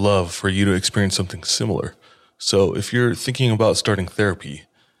love for you to experience something similar. So if you're thinking about starting therapy,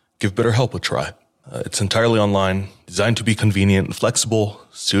 give BetterHelp a try. It's entirely online, designed to be convenient, flexible,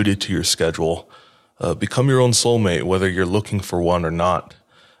 suited to your schedule. Become your own soulmate, whether you're looking for one or not.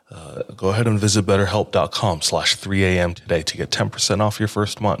 Go ahead and visit BetterHelp.com/3am today to get 10% off your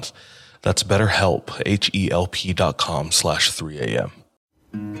first month. That's BetterHelp, HELP.com/3am.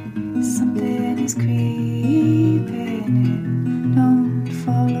 Something is creeping, don't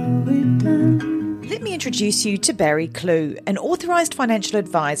follow it down. Let me introduce you to Barry Clue, an authorised financial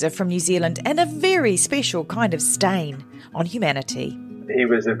advisor from New Zealand and a very special kind of stain on humanity. He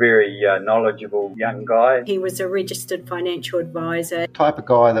was a very knowledgeable young guy. He was a registered financial advisor. Type of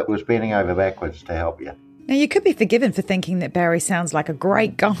guy that was bending over backwards to help you. Now, you could be forgiven for thinking that Barry sounds like a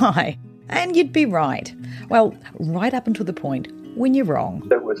great guy. And you'd be right. Well, right up until the point when you're wrong.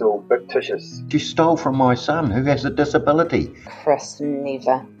 It was all fictitious. You stole from my son who has a disability. Chris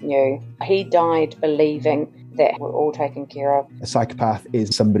never knew. He died believing that we're all taken care of. A psychopath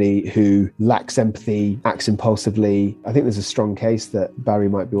is somebody who lacks empathy, acts impulsively. I think there's a strong case that Barry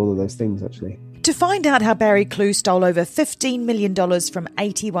might be all of those things, actually. To find out how Barry Clue stole over $15 million from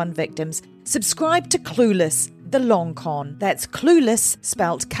 81 victims, subscribe to Clueless, The Long Con. That's Clueless,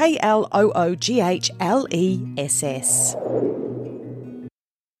 spelt KLOOGHLESS.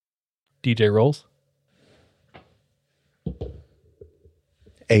 DJ rolls.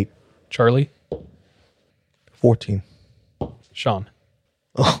 8. Charlie. 14. Sean.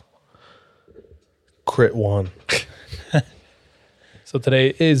 Oh. Crit 1. So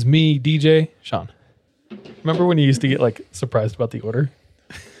today is me, DJ, Sean. Remember when you used to get like surprised about the order?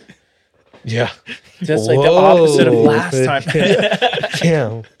 Yeah. Just like the opposite of last time.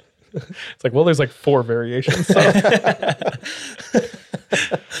 Damn. It's like, well, there's like 4 variations. So.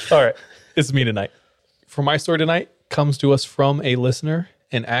 All right. It's me tonight. For my story tonight comes to us from a listener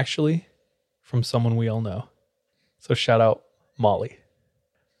and actually from someone we all know. So shout out Molly.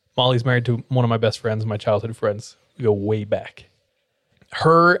 Molly's married to one of my best friends, my childhood friends. We go way back.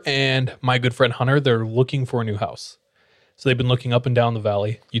 Her and my good friend Hunter, they're looking for a new house. So they've been looking up and down the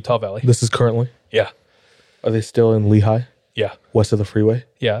valley, Utah Valley. This is currently? Yeah. Are they still in Lehigh? Yeah. West of the freeway?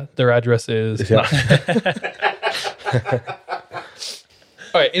 Yeah. Their address is... Yeah.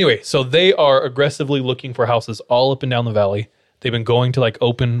 All right. Anyway, so they are aggressively looking for houses all up and down the valley. They've been going to like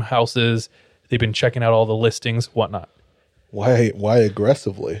open houses. They've been checking out all the listings, whatnot. Why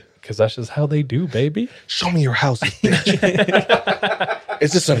aggressively? Because that's just how they do, baby. Show me your house, bitch.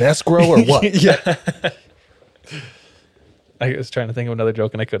 Is this an escrow or what? Yeah. I was trying to think of another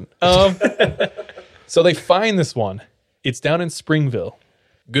joke and I couldn't. So they find this one. It's down in Springville.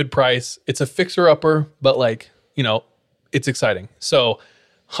 Good price. It's a fixer-upper, but like, you know, it's exciting. So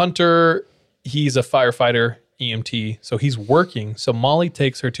Hunter, he's a firefighter, EMT, so he's working. So Molly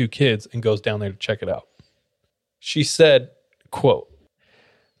takes her 2 kids and goes down there to check it out. She said, quote,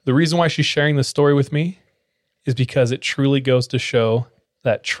 "The reason why she's sharing this story with me is because it truly goes to show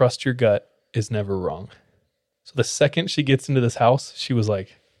that trust your gut is never wrong." So the second she gets into this house, she was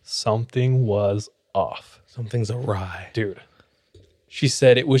like, something was off. Something's awry. Dude. She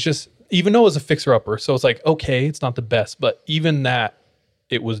said it was just, even though it was a fixer-upper, so it's like, okay, it's not the best, but even that,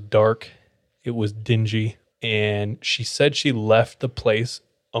 it was dark, it was dingy, and she said she left the place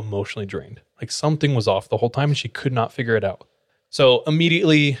emotionally drained. Like something was off the whole time and she could not figure it out. So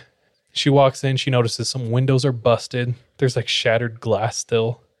immediately she walks in, she notices some windows are busted. There's like shattered glass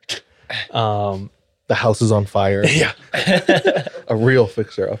still. The house is on fire. Yeah. A real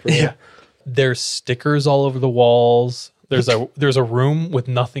fixer-upper. Yeah. There's stickers all over the walls. There's a room with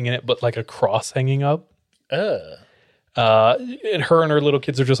nothing in it but like a cross hanging up. And her and her little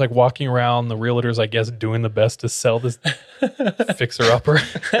kids are just like walking around. The realtor's, I guess, doing the best to sell this fixer-upper.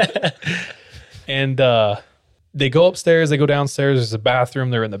 And they go upstairs, they go downstairs. There's a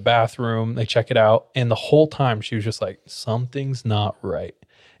bathroom. They're in the bathroom. They check it out. And the whole time she was just like, something's not right.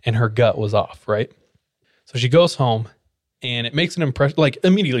 And her gut was off, right? So she goes home and it makes an impression. Like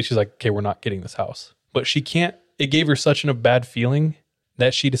immediately she's like, okay, we're not getting this house. But she can't. It gave her such a bad feeling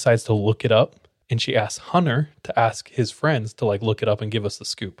that she decides to look it up. And she asks Hunter to ask his friends to like look it up and give us the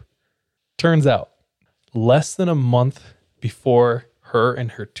scoop. Turns out, less than a month before her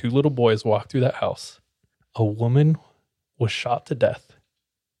and her 2 little boys walked through that house, a woman was shot to death.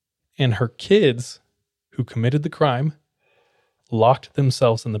 And her kids, who committed the crime, locked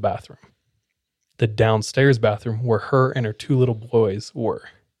themselves in the bathroom. The downstairs bathroom where her and her 2 little boys were.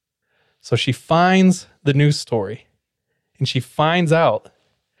 So she finds the news story and she finds out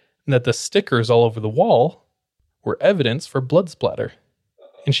that the stickers all over the wall were evidence for blood splatter.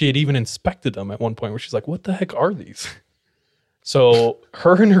 And she had even inspected them at one point where she's like, what the heck are these? So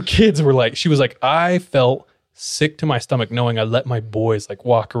her and her kids were like, she was like, I felt sick to my stomach knowing I let my boys like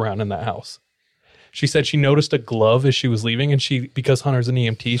walk around in that house. She said she noticed a glove as she was leaving, and she, because Hunter's an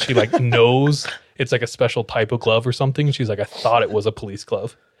EMT, she like knows it's like a special type of glove or something. And she's like, I thought it was a police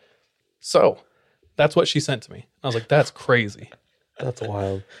glove. So that's what she sent to me. I was like, that's crazy. That's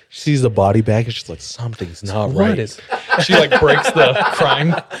wild. She sees the body bag and she's like, something's not right. What is? She like breaks the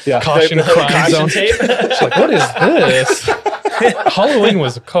crime caution zone. Tape. She's like, what is this? Halloween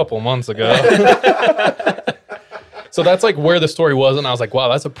was a couple months ago. So that's like where the story was, and I was like, wow,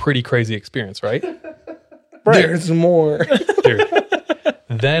 that's a pretty crazy experience, right? Right. There's more. Dude.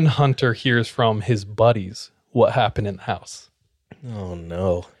 Then Hunter hears from his buddies what happened in the house. Oh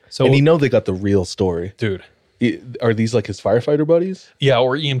no. So, and you know they got the real story. Dude. Are these like his firefighter buddies? Yeah,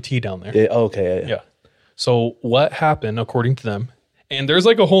 or EMT down there. Yeah, okay. Yeah. So what happened, according to them, and there's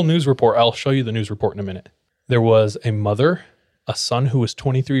like a whole news report. I'll show you the news report in a minute. There was a mother, a son who was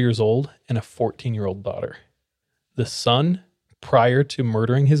 23 years old, and a 14-year-old daughter. The son, prior to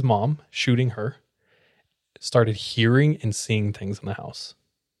murdering his mom, shooting her, started hearing and seeing things in the house.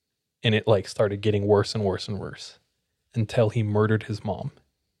 And it like started getting worse and worse and worse until he murdered his mom.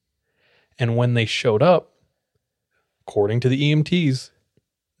 And when they showed up, according to the EMTs,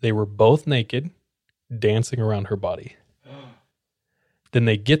 they were both naked, dancing around her body. Then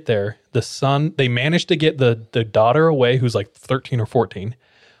they get there. The son, they managed to get the daughter away, who's like 13 or 14,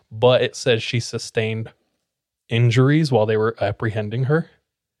 but it says she sustained injuries while they were apprehending her.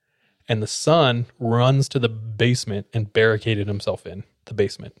 And the son runs to the basement and barricaded himself in the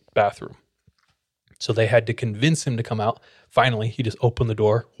basement bathroom. So they had to convince him to come out. Finally, he just opened the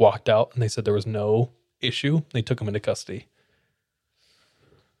door, walked out, and they said there was no issue. They took him into custody.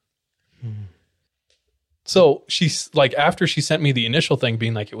 So she's like, after she sent me the initial thing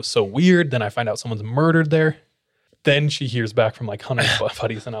being like, it was so weird. Then I find out someone's murdered there. Then she hears back from like Hunter's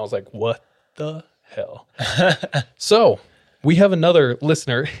buddies. And I was like, what the hell? So we have another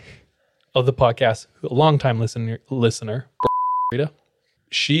listener of the podcast, a longtime listener, Rita.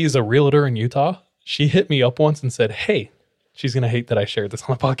 She's a realtor in Utah. She hit me up once and said, hey, She's going to hate that I shared this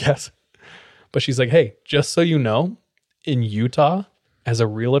on the podcast. But she's like, hey, just so you know, in Utah, as a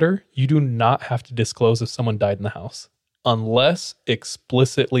realtor, you do not have to disclose if someone died in the house unless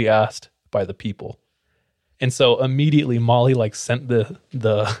explicitly asked by the people. And so immediately Molly like sent the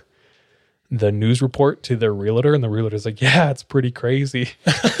news report to their realtor, and the realtor's like, yeah, it's pretty crazy. She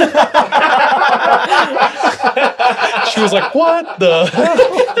was like, what the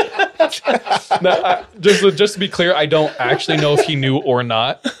hell? Now, just to be clear, I don't actually know if he knew or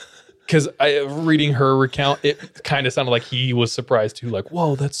not. Because reading her recount, it kind of sounded like he was surprised too. Like,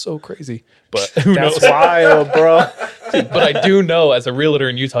 whoa, that's so crazy. But who knows? That's wild, bro. But I do know, as a realtor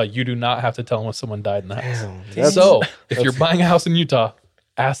in Utah, you do not have to tell them if someone died in the house. So if you're buying a house in Utah,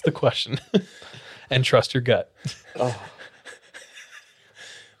 ask the question and trust your gut.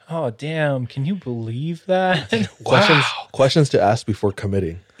 Oh, damn. Can you believe that? Questions to ask before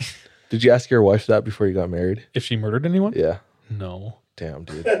committing. Did you ask your wife that before you got married? If she murdered anyone? Yeah. No. Damn,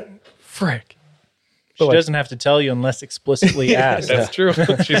 dude. Frick. She doesn't have to tell you unless explicitly asked. That's true.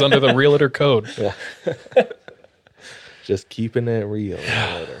 She's under the realtor code. Yeah. Just keeping it real.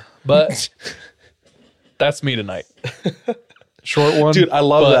 But that's me tonight. Short one. Dude, I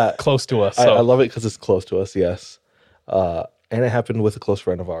love that. Close to us. I love it because it's close to us, yes. And it happened with a close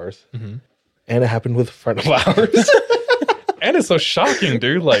friend of ours. Mm-hmm. And it happened with a friend of ours. And it's so shocking,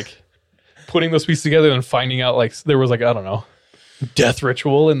 dude. Like, putting those pieces together and finding out, like, there was, like, I don't know, death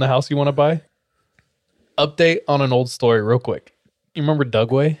ritual in the house you want to buy. Update on an old story real quick. You remember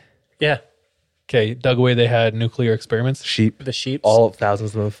Dugway? Yeah. Okay, Dugway, they had nuclear experiments. Sheep. The sheep. All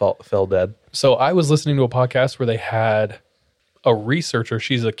thousands of them fell dead. So I was listening to a podcast where they had a researcher.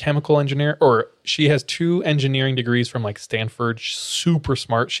 She's a chemical engineer, or she has 2 engineering degrees from like Stanford. Super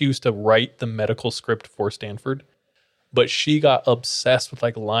smart. She used to write the medical script for Stanford. But she got obsessed with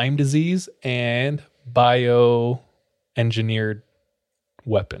like Lyme disease and bioengineered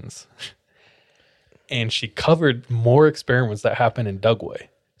weapons. And she covered more experiments that happened in Dugway.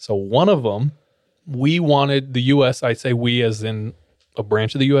 So one of them, we wanted the U.S., I say we as in a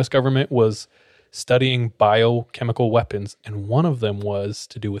branch of the U.S. government, was studying biochemical weapons. And one of them was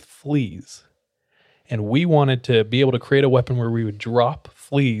to do with fleas. And we wanted to be able to create a weapon where we would drop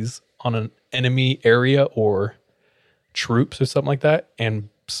fleas on an enemy area or troops or something like that and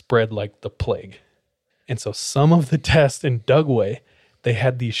spread like the plague. And so some of the tests in Dugway, they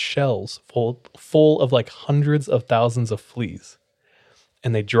had these shells full of like hundreds of thousands of fleas.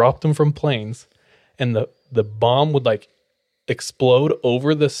 And they dropped them from planes, and the bomb would like explode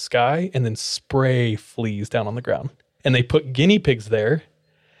over the sky and then spray fleas down on the ground. And they put guinea pigs there,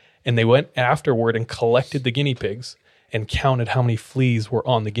 and they went afterward and collected the guinea pigs and counted how many fleas were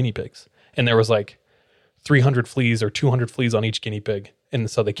on the guinea pigs. And there was like 300 fleas or 200 fleas on each guinea pig. And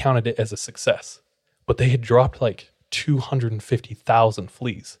so they counted it as a success. But they had dropped like 250,000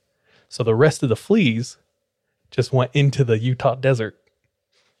 fleas. So the rest of the fleas just went into the Utah desert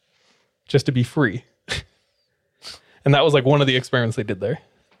just to be free. And that was like one of the experiments they did there.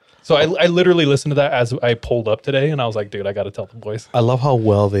 So I literally listened to that as I pulled up today, and I was like, dude, I got to tell the boys. I love how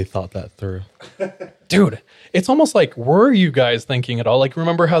well they thought that through. Dude, it's almost like, were you guys thinking at all? Like,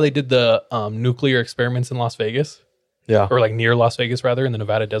 remember how they did the nuclear experiments in Las Vegas? Yeah. Or like near Las Vegas, rather, in the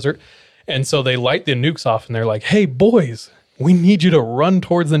Nevada desert. And so they light the nukes off, and they're like, hey, boys, we need you to run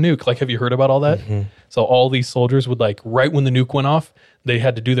towards the nuke. Like, have you heard about all that? Mm-hmm. So all these soldiers would, like, right when the nuke went off, they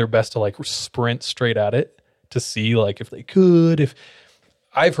had to do their best to, like, sprint straight at it to see, like, if they could. If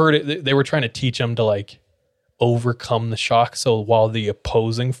I've heard it, they were trying to teach them to, like, overcome the shock. So while the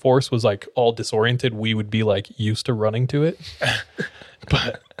opposing force was, like, all disoriented, we would be, like, used to running to it.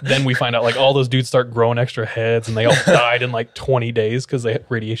 But then we find out, like, all those dudes start growing extra heads, and they all died in, like, 20 days because they had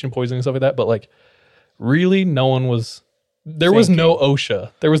radiation poisoning and stuff like that. But, like, really, no one was... There was no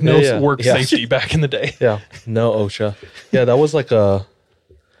OSHA. There was no work safety back in the day. Yeah, no OSHA. Yeah, that was like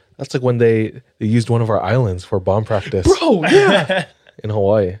that's like when they used one of our islands for bomb practice. Bro, yeah. In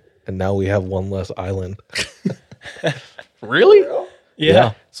Hawaii. And now we have one less island. Really?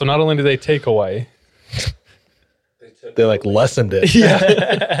 Yeah. So not only did they take Hawaii, they like lessened it. Yeah.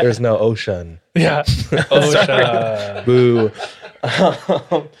 There's no ocean. Yeah. OSHA. Boo.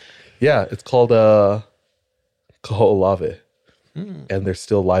 Yeah, it's called Kaho'olawe. And there's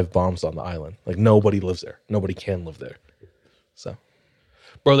still live bombs on the island. Like, nobody lives there. Nobody can live there. So,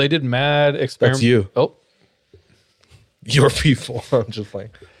 bro, they did mad experiments. That's you. Oh. Your people. I'm just playing.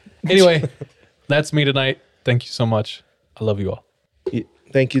 Anyway, that's me tonight. Thank you so much. I love you all.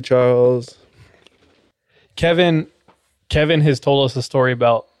 Thank you, Charles. Kevin has told us a story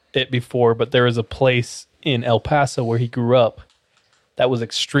about it before, but there was a place in El Paso where he grew up that was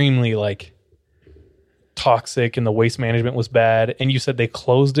extremely, like, toxic and the waste management was bad. And you said they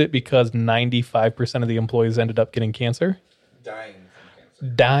closed it because 95% of the employees ended up getting cancer?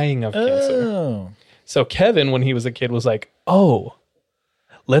 Dying of cancer. So Kevin, when he was a kid, was like, oh,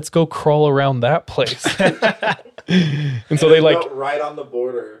 let's go crawl around that place. And so they like... Right on the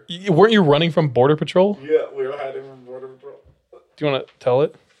border. Weren't you running from Border Patrol? Yeah, we were hiding from Border Patrol. Do you want to tell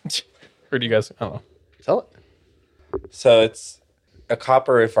it? Or do you guys... I don't know. Tell it. So it's a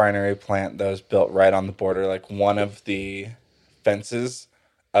copper refinery plant that was built right on the border. Like one of the fences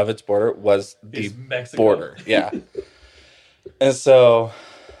of its border was the border. Yeah. And so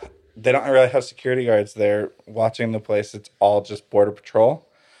they don't really have security guards there watching the place. It's all just Border Patrol.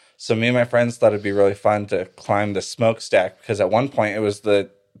 So me and my friends thought it'd be really fun to climb the smokestack because at one point it was the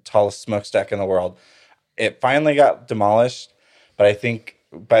tallest smokestack in the world. It finally got demolished, but I think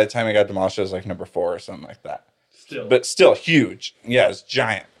by the time it got demolished, it was like number 4 or something like that. But still huge. Yeah, it's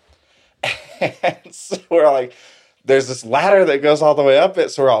giant. And so we're like, there's this ladder that goes all the way up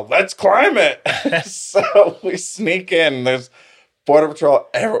it. So we're all, let's climb it. So we sneak in. There's Border Patrol.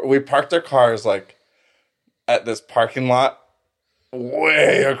 We parked our cars like at this parking lot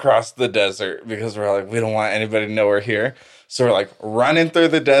way across the desert because we're like, we don't want anybody to know we're here. So we're like running through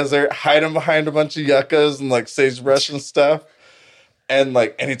the desert, hiding behind a bunch of yuccas and like sagebrush and stuff. And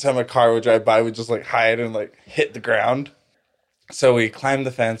like anytime a car would drive by, we'd just like hide and like hit the ground. So we climbed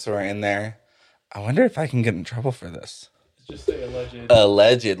the fence. We're in there. I wonder if I can get in trouble for this. Just say alleged.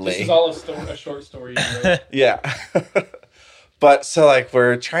 Allegedly. This is all a short story. Right? Yeah. But so like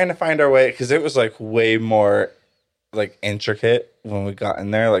we're trying to find our way because it was like way more like intricate when we got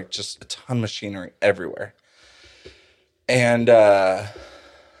in there, like just a ton of machinery everywhere. And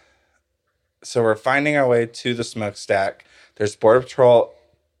so we're finding our way to the smokestack. There's Border Patrol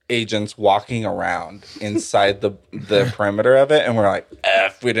agents walking around inside the perimeter of it. And we're like,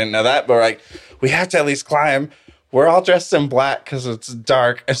 F, we didn't know that. But we're like, we have to at least climb. We're all dressed in black because it's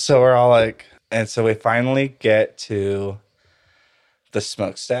dark. And so we're all like, and so we finally get to the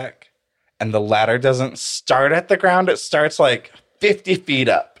smokestack. And the ladder doesn't start at the ground. It starts like 50 feet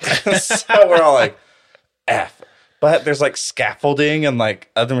up. So we're all like, F. But there's like scaffolding and like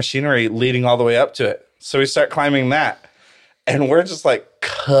other machinery leading all the way up to it. So we start climbing that. And we're just like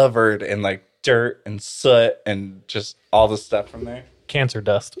covered in like dirt and soot and just all the stuff from there. Cancer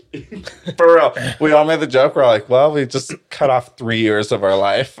dust. For real. We all made the joke. We're like, well, we just cut off 3 years of our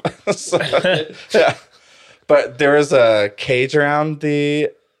life. So, yeah. But there was a cage around the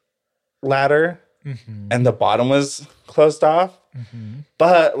ladder and the bottom was closed off.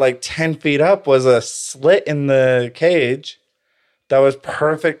 But like 10 feet up was a slit in the cage that was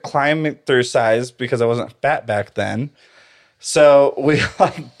perfect climbing through size because I wasn't fat back then. So we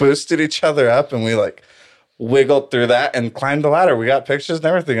like boosted each other up and we like wiggled through that and climbed the ladder. We got pictures and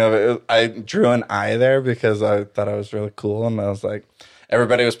everything of it. I drew an eye there because I thought I was really cool. And I was like,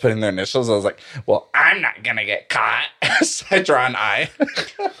 everybody was putting their initials. I was like, well, I'm not going to get caught. So I draw an eye.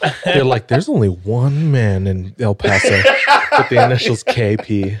 They're like, there's only one man in El Paso with the initials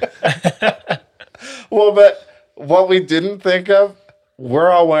KP. Well, but what we didn't think of, we're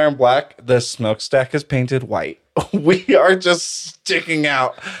all wearing black. The smokestack is painted white. We are just sticking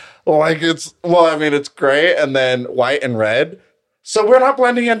out like it's, well, I mean, it's gray and then white and red. So we're not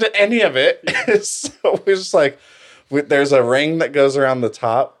blending into any of it. So we're just like, there's a ring that goes around the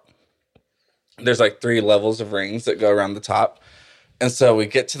top. There's like 3 levels of rings that go around the top. And so we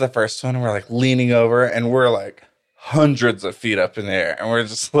get to the first one and we're like leaning over and we're like hundreds of feet up in the air. And we're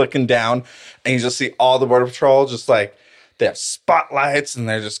just looking down and you just see all the Border Patrol just like, they have spotlights and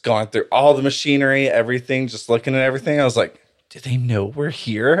they're just going through all the machinery, everything, just looking at everything. I was like, do they know we're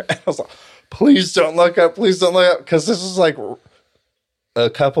here? And I was like, please don't look up. Please don't look up. Because this was like a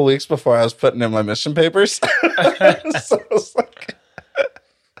couple weeks before I was putting in my mission papers. So I was like,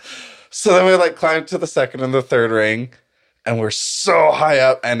 so then we like climbed to the second and the third ring and we're so high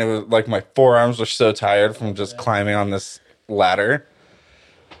up. And it was like my forearms were so tired from just climbing on this ladder.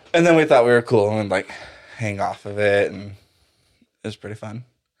 And then we thought we were cool and like hang off of it. And it was pretty fun.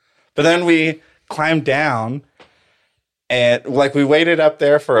 But then we climbed down and like we waited up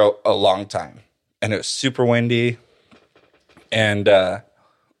there for a long time and it was super windy. And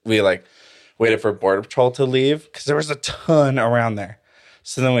we like waited for Border Patrol to leave because there was a ton around there.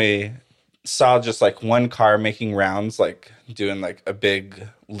 So then we saw just like one car making rounds, like doing like a big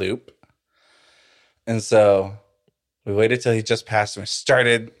loop. And so we waited till he just passed and we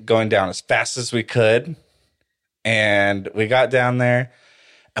started going down as fast as we could. And we got down there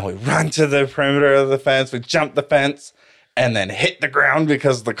and we run to the perimeter of the fence. We jumped the fence and then hit the ground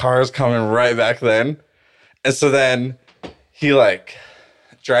because the car is coming right back then. And so then he like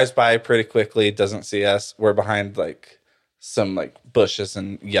drives by pretty quickly, doesn't see us. We're behind like some like bushes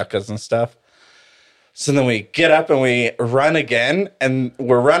and yuccas and stuff. So then we get up and we run again, and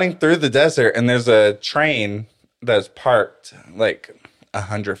we're running through the desert, and there's a train that's parked like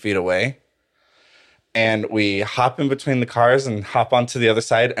 100 feet away. And we hop in between the cars and hop onto the other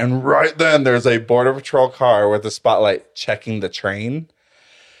side. And right then there's a Border Patrol car with a spotlight checking the train.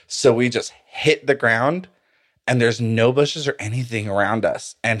 So we just hit the ground, and there's no bushes or anything around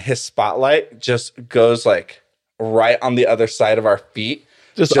us. And his spotlight just goes like right on the other side of our feet.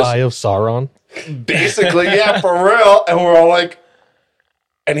 Just Eye of Sauron. Basically, yeah, for real. And we're all like,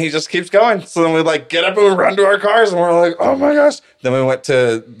 and he just keeps going. So then we like get up and we run to our cars, and we're like, oh my gosh. Then we went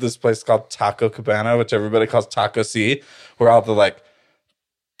to this place called Taco Cabana, which everybody calls Taco C, where all the like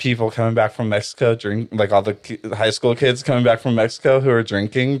people coming back from Mexico drink, like all the high school kids coming back from Mexico who are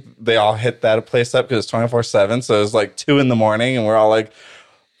drinking, they all hit that place up because it's 24/7. So it was like 2 a.m, and we're all like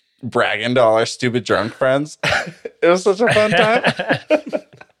bragging to all our stupid drunk friends. It was such a fun time.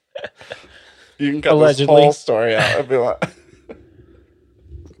 You can cut this whole story out. I'd be like,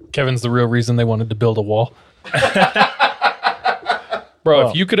 Kevin's the real reason they wanted to build a wall. Bro,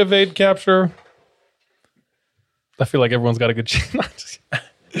 if you could evade capture, I feel like everyone's got a good chance.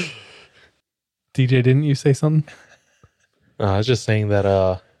 DJ, didn't you say something? I was just saying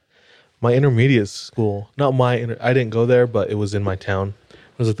that my intermediate school, I didn't go there, but it was in my town.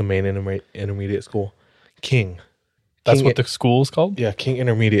 It was like the main intermediate school. King. That's what the school is called? Yeah, King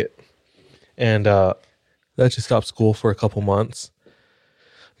Intermediate. And that just stopped school for a couple months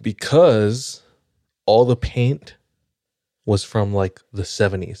because all the paint was from like the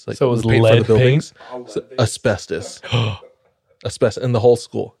 70s. Like, so it was paint lead for the buildings. paint? So, asbestos. Asbestos in the whole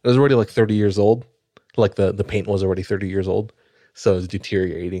school. It was already like 30 years old. Like the paint was already 30 years old. So it was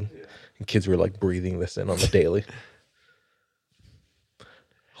deteriorating. And kids were like breathing this in on the daily.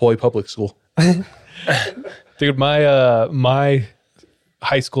 Hawaii Public School. Dude, my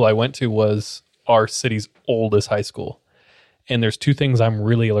high school I went to was our city's oldest high school. And there's two things I'm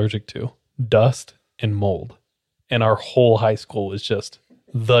really allergic to: dust and mold. And our whole high school was just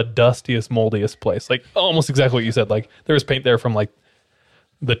the dustiest, moldiest place. Like almost exactly what you said. Like there was paint there from like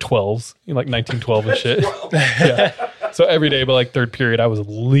the 12s, like 1912 and shit. Yeah. So every day by like third period, I was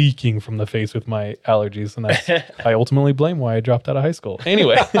leaking from the face with my allergies. And I ultimately blame why I dropped out of high school.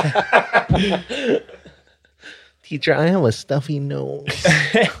 Anyway. Teacher, I have a stuffy nose.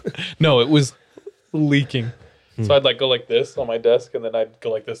 No, it was leaking. So I'd like go like this on my desk, and then I'd go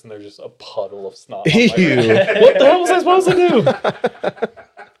like this, and there's just a puddle of snot. On my what the hell was I supposed to do?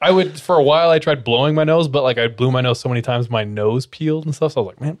 I would, for a while, I tried blowing my nose, but like I blew my nose so many times, my nose peeled and stuff. So I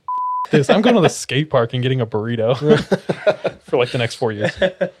was like, man, this. I'm going to the skate park and getting a burrito for like the next 4 years.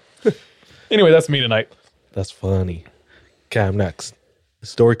 Anyway, that's me tonight. That's funny. Okay, I'm next. The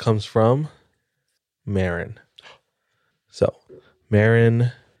story comes from Marin. So,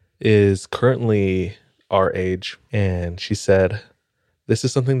 Marin is currently our age, and she said, this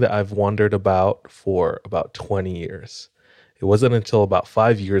is something that I've wondered about for about 20 years. It wasn't until about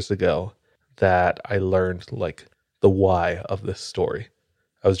 5 years ago that I learned like the why of this story.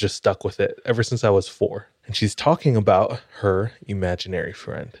 I was just stuck with it ever since I was 4. And she's talking about her imaginary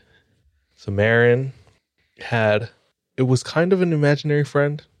friend. So Marin it was kind of an imaginary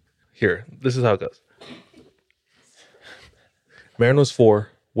friend. Here, this is how it goes. Marin was 4,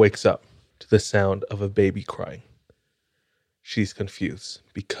 wakes up to the sound of a baby crying. She's confused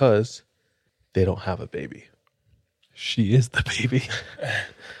because they don't have a baby. She is the baby.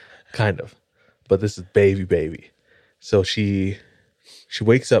 Kind of. But this is baby. So she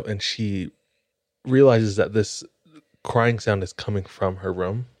wakes up and she realizes that this crying sound is coming from her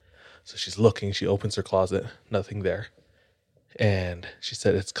room. So she's looking, she opens her closet, nothing there. And she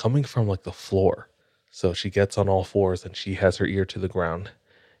said it's coming from like the floor. So she gets on all fours and she has her ear to the ground.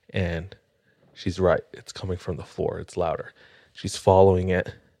 And she's right. It's coming from the floor. It's louder. She's following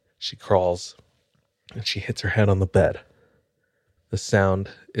it. She crawls and she hits her head on the bed. The sound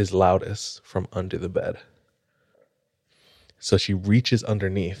is loudest from under the bed. So she reaches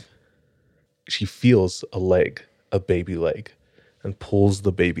underneath. She feels a leg, a baby leg, and pulls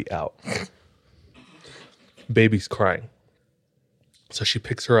the baby out. Baby's crying. So she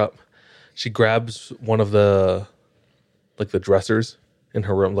picks her up. She grabs one of the dressers in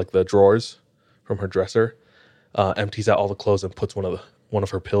her room, like the drawers from her dresser, empties out all the clothes and puts one of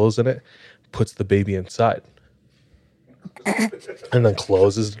her pillows in it, puts the baby inside, and then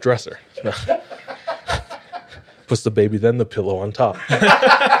closes the dresser. Puts the baby, then the pillow on top.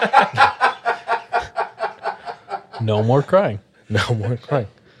 No more crying. No more crying.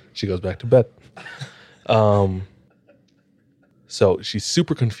 She goes back to bed. So she's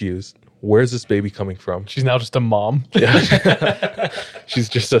super confused. Where's this baby coming from? She's now just a mom. Yeah. She's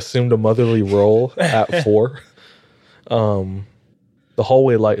just assumed a motherly role at 4. The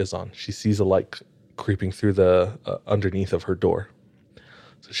hallway light is on. She sees a light creeping through the underneath of her door.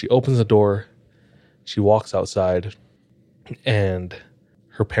 So she opens the door. She walks outside, and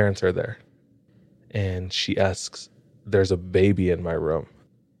her parents are there. And she asks, "There's a baby in my room."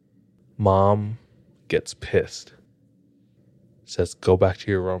 Mom gets pissed. Says, "Go back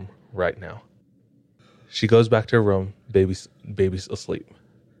to your room right now." She goes back to her room. Baby's asleep.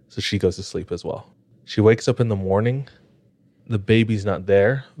 So she goes to sleep as well. She wakes up in the morning. The baby's not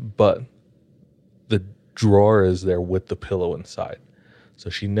there, but the drawer is there with the pillow inside. So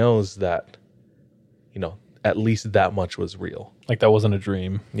she knows that, at least that much was real. Like that wasn't a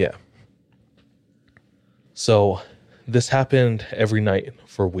dream. Yeah. So this happened every night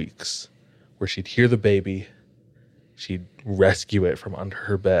for weeks, where she'd hear the baby, she'd rescue it from under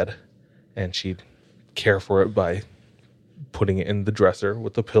her bed, and she'd care for it by putting it in the dresser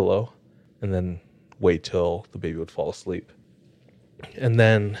with the pillow, and then wait till the baby would fall asleep. And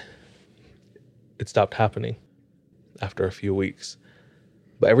then it stopped happening after a few weeks.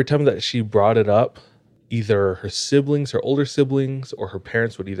 But every time that she brought it up, either her siblings, her older siblings, or her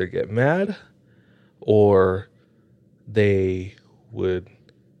parents would either get mad, or they would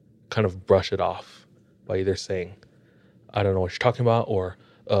kind of brush it off by either saying, "I don't know what you're talking about," or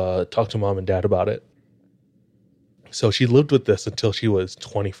 "Talk to mom and dad about it." So she lived with this until she was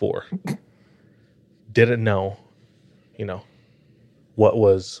 24. Didn't know, what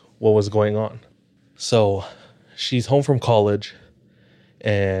was going on. So she's home from college,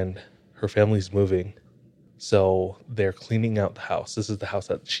 and her family's moving. So they're cleaning out the house. This is the house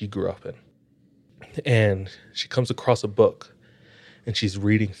that she grew up in. And she comes across a book, and she's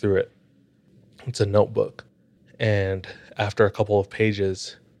reading through it. It's a notebook. And after a couple of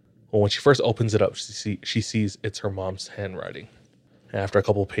pages, when she first opens it up, she sees it's her mom's handwriting. And after a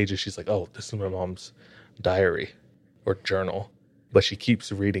couple of pages, she's like, "Oh, this is my mom's diary or journal." But she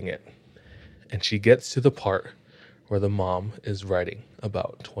keeps reading it. And she gets to the part where the mom is writing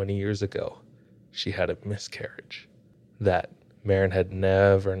about 20 years ago. She had a miscarriage that Maren had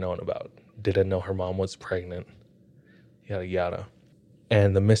never known about. Didn't know her mom was pregnant, yada, yada.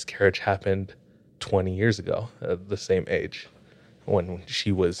 And the miscarriage happened 20 years ago, at the same age, when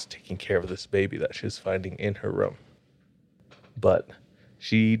she was taking care of this baby that she was finding in her room. But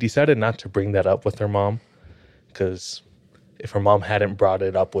she decided not to bring that up with her mom, because if her mom hadn't brought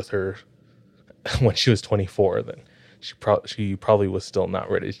it up with her when she was 24, then she probably was still not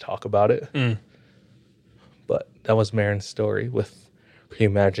ready to talk about it. But that was Maren's story with her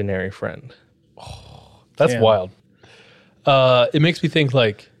imaginary friend. Oh, that's wild. It makes me think,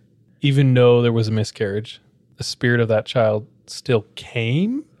 like, even though there was a miscarriage, the spirit of that child still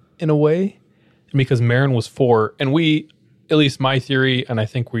came in a way. And because Maren was 4, and we, at least my theory, and I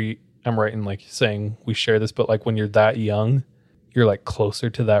think I'm right in like saying we share this, but like when you're that young, you're like closer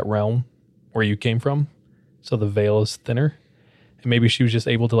to that realm where you came from. So the veil is thinner. And maybe she was just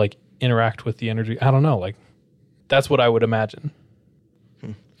able to like interact with the energy. I don't know. Like that's what I would imagine.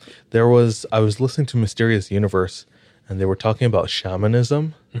 I was listening to Mysterious Universe, and they were talking about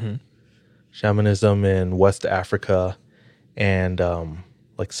shamanism. Mm-hmm. Shamanism in West Africa and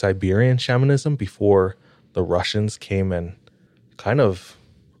like Siberian shamanism before the Russians came and kind of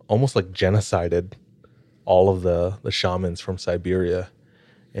almost like genocided all of the shamans from Siberia.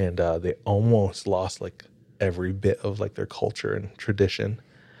 And they almost lost like every bit of like their culture and tradition.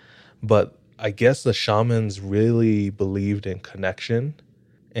 But I guess the shamans really believed in connection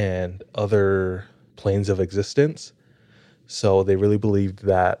and other planes of existence. So they really believed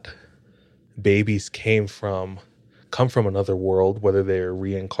that babies come from another world, whether they're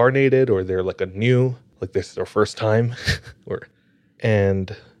reincarnated or they're like like this is their first time.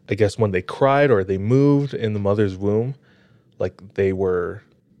 And I guess when they cried or they moved in the mother's womb, like they were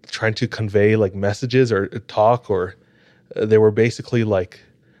trying to convey like messages or talk, or they were basically like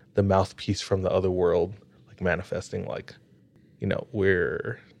the mouthpiece from the other world, like manifesting like,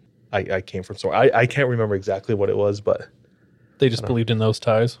 where I came from. So I can't remember exactly what it was, but they just believed in those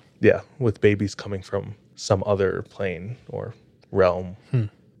ties. Yeah, with babies coming from some other plane or realm.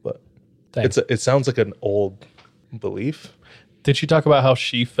 But it sounds like an old belief. Did she talk about how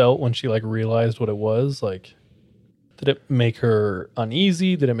she felt when she like realized what it was? Like, did it make her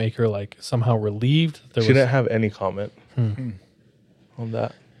uneasy? Did it make her like somehow relieved? She didn't have any comment on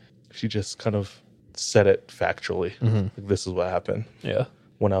that. She just kind of said it factually. Like, this is what happened. Yeah.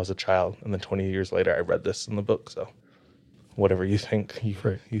 When I was a child, and then 20 years later, I read this in the book. So, whatever you think,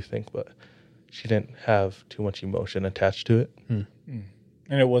 you think. But she didn't have too much emotion attached to it. And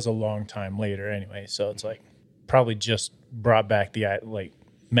it was a long time later anyway, so it's like probably just brought back the like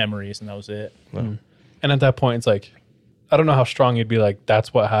memories, and that was it. And at that point, it's like, I don't know how strong you'd be like,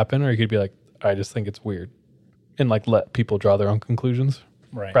 that's what happened, or you could be like, I just think it's weird, and like let people draw their own conclusions,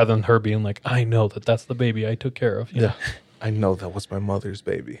 Right. rather than her being like, I know that that's the baby I took care of. You know? I know that was my mother's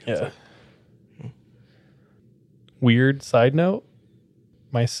baby. Yeah. Weird side note,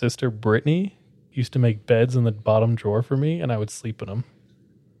 my sister Brittany used to make beds in the bottom drawer for me, and I would sleep in them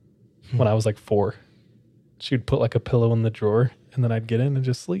when I was like 4. She'd put like a pillow in the drawer, and then I'd get in and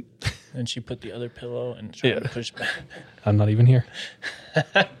just sleep. And she put the other pillow and tried to push back. I'm not even here.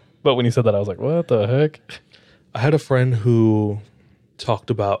 But when you said that, I was like, what the heck? I had a friend who talked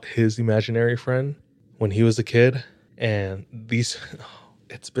about his imaginary friend when he was a kid, and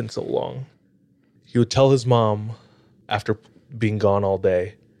it's been so long. He would tell his mom after being gone all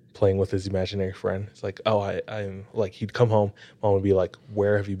day playing with his imaginary friend. It's like, I'm like, he'd come home. Mom would be like,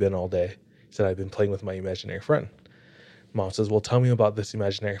 where have you been all day? He said, I've been playing with my imaginary friend. Mom says, well, tell me about this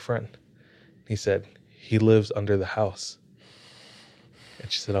imaginary friend. He said, he lives under the house.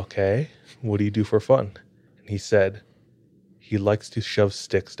 And she said, okay, what do you do for fun? And he said, he likes to shove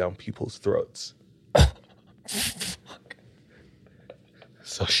sticks down people's throats.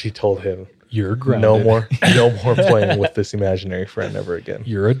 So she told him, you're grounded. No more playing with this imaginary friend ever again.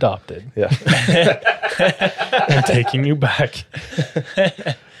 You're adopted. Yeah. I'm taking you back.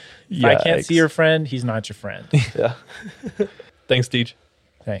 If I can't see your friend, he's not your friend. Yeah. Thanks, Deej.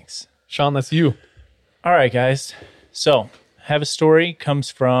 Thanks. Sean, that's you. All right, guys. So, have a story comes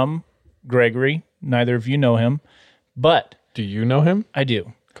from Gregory. Neither of you know him, but do you know him? I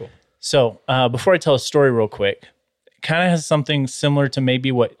do. Cool. So, before I tell a story real quick, it kind of has something similar to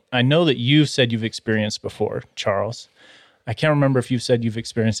maybe what I know that you've said you've experienced before, Charles. I can't remember if you've said you've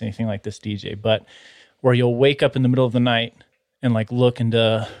experienced anything like this, DJ, but where you'll wake up in the middle of the night and like look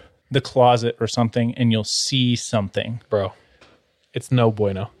into the closet or something and you'll see something. Bro, it's no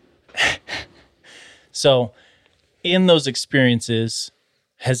bueno. So, in those experiences,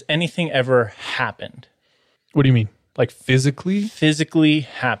 has anything ever happened? What do you mean? Like physically? Physically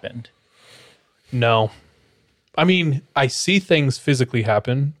happened. No. I mean, I see things physically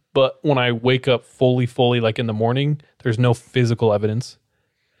happen, but when I wake up fully, like in the morning, there's no physical evidence.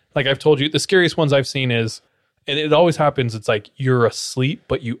 Like I've told you, the scariest ones I've seen is, and it always happens, it's like you're asleep,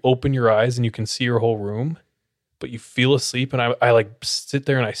 but you open your eyes and you can see your whole room, but you feel asleep. And I like sit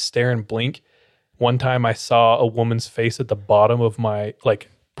there and I stare and blink. One time I saw a woman's face at the bottom of my, like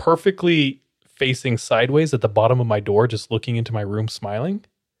perfectly facing sideways at the bottom of my door, just looking into my room, smiling.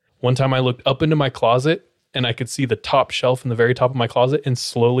 One time I looked up into my closet and I could see the top shelf in the very top of my closet, and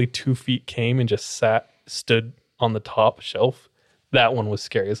slowly 2 feet came and just stood on the top shelf. That one was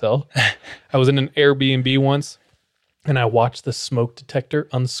scary as hell. I was in an Airbnb once and I watched the smoke detector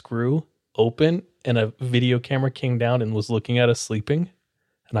unscrew, open, and a video camera came down and was looking at us sleeping.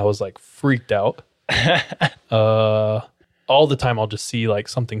 And I was like freaked out. All the time I'll just see like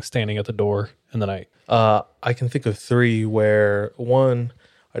something standing at the door in the night. I can think of 3 where one,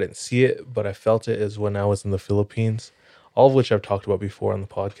 I didn't see it, but I felt it, is when I was in the Philippines, all of which I've talked about before on the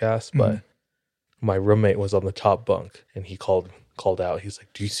podcast, but my roommate was on the top bunk and he called out. He's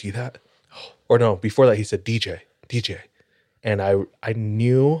like, do you see that? Or no, before that he said, DJ. And I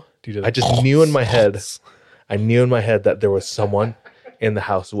knew, I just knew in my head that there was someone in the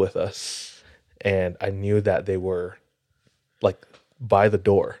house with us. And I knew that they were like by the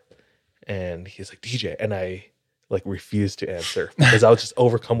door. And he's like, DJ. And I like refused to answer because I was just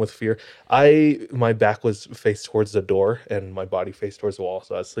overcome with fear. My back was faced towards the door and my body faced towards the wall.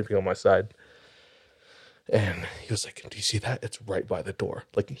 So I was sleeping on my side. And he was like, do you see that? It's right by the door.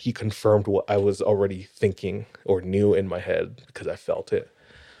 Like he confirmed what I was already thinking or knew in my head because I felt it.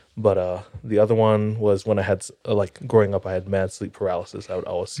 But the other one was when I had, like growing up, I had mad sleep paralysis. I would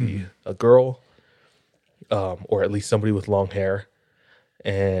always see a girl or at least somebody with long hair.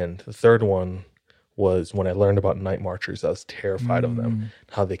 And the third one was when I learned about night marchers. I was terrified of them,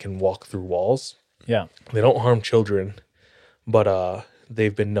 how they can walk through walls. Yeah. They don't harm children, but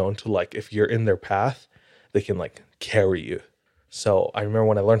they've been known to, like, if you're in their path, they can like carry you. So I remember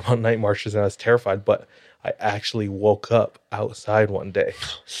when I learned about night marchers and I was terrified, but I actually woke up outside one day,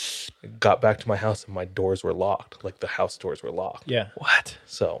 got back to my house and my doors were locked. Like the house doors were locked. Yeah. What?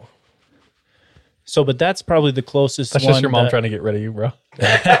 So, but that's probably the closest That's one. just your mom trying to get rid of you, bro.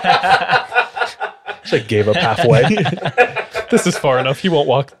 She gave up halfway. This is far enough. He won't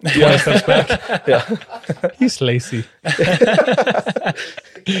walk 20 steps back. Yeah. He's lazy.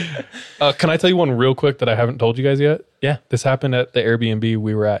 Can I tell you one real quick that I haven't told you guys yet? Yeah. This happened at the Airbnb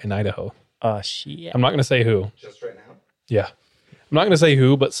we were at in Idaho. Oh, shit. I'm not going to say who. Just right now? Yeah. I'm not going to say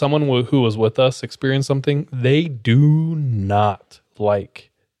who, but someone who was with us experienced something. They do not like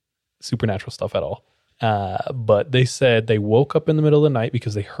supernatural stuff at all. But they said they woke up in the middle of the night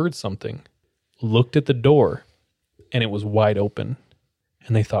because they heard something, looked at the door, and it was wide open.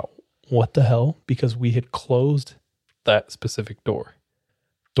 And they thought, what the hell? Because we had closed that specific door.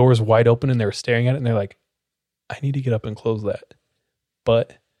 Door was wide open and they were staring at it and they're like, I need to get up and close that.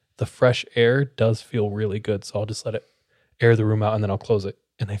 But the fresh air does feel really good. So I'll just let it air the room out and then I'll close it.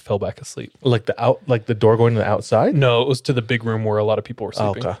 And they fell back asleep. Like the door going to the outside? No, it was to the big room where a lot of people were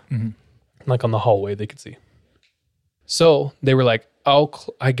sleeping. Okay. Mm-hmm. Like on the hallway, they could see. So they were like,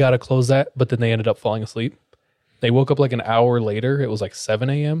 I got to close that. But then they ended up falling asleep. They woke up like an hour later. It was like 7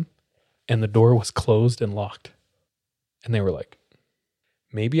 a.m. and the door was closed and locked. And they were like,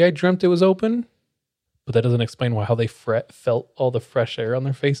 maybe I dreamt it was open, but that doesn't explain how they felt all the fresh air on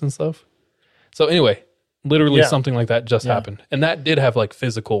their face and stuff. So anyway, literally something like that just happened. And that did have like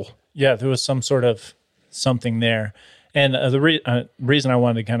physical. Yeah, there was some sort of something there. And the reason I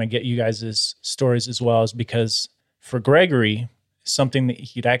wanted to kind of get you guys' stories as well is because for Gregory, something that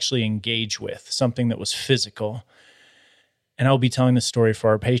he'd actually engage with, something that was physical. And I'll be telling the story for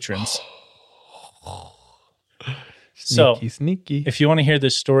our patrons. Sneaky. If you want to hear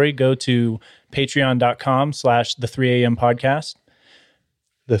this story, go to patreon.com/the3am podcast.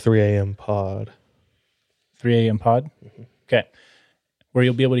 The 3 a.m. pod. 3 a.m. pod? Mm-hmm. Okay. Where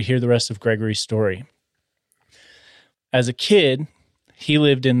you'll be able to hear the rest of Gregory's story. As a kid, he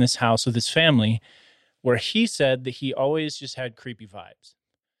lived in this house with his family where he said that he always just had creepy vibes.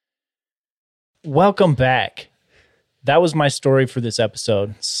 Welcome back. That was my story for this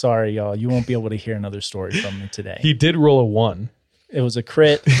episode. Sorry, y'all. You won't be able to hear another story from me today. He did roll a 1. It was a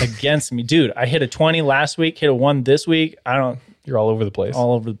crit against me. Dude, I hit a 20 last week, hit a 1 this week. You're all over the place.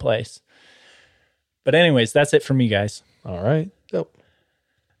 All over the place. But anyways, that's it for me, guys. All right. Yep.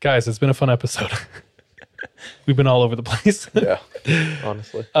 Guys, it's been a fun episode. We've been all over the place. Yeah,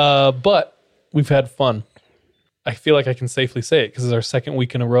 honestly. But we've had fun. I feel like I can safely say it because it's our second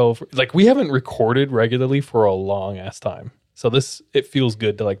week in a row. Like, we haven't recorded regularly for a long ass time. So it feels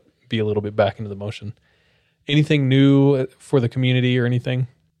good to like be a little bit back into the motion. Anything new for the community or anything?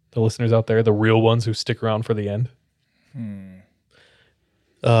 The listeners out there, the real ones who stick around for the end? No,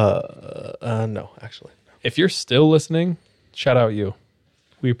 actually. No. If you're still listening, shout out you.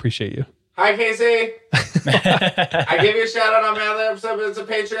 We appreciate you. Hi, Casey. I gave you a shout out on my other episode, but it's a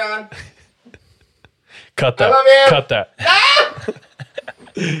Patreon. Cut that. I love you. Cut that.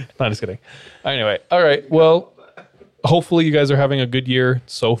 No, just kidding. Anyway, all right. Well, hopefully you guys are having a good year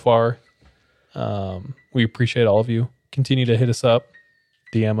so far. We appreciate all of you. Continue to hit us up,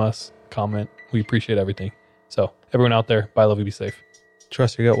 DM us, comment. We appreciate everything. So, everyone out there, bye, love you, be safe.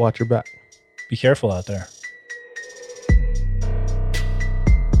 Trust your gut, watch your back. Be careful out there.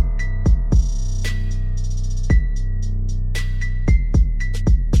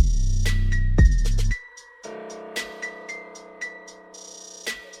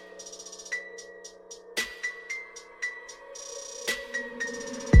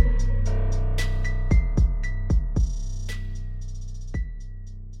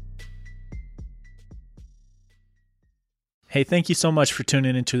 Hey, thank you so much for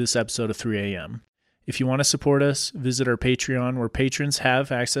tuning into this episode of 3 a.m. If you want to support us, visit our Patreon where patrons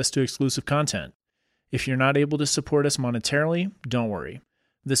have access to exclusive content. If you're not able to support us monetarily, don't worry.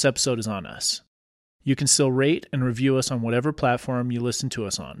 This episode is on us. You can still rate and review us on whatever platform you listen to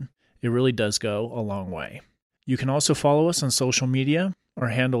us on. It really does go a long way. You can also follow us on social media. Our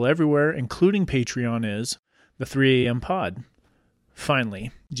handle everywhere, including Patreon, is the 3 a.m. pod.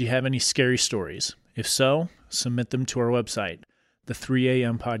 Finally, do you have any scary stories? If so, submit them to our website,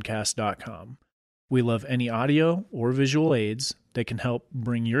 the3ampodcast.com. We love any audio or visual aids that can help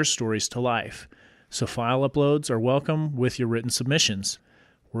bring your stories to life. So file uploads are welcome with your written submissions.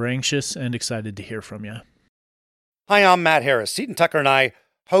 We're anxious and excited to hear from you. Hi, I'm Matt Harris. Seton Tucker and I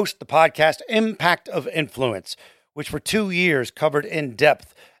host the podcast Impact of Influence, which for 2 years covered in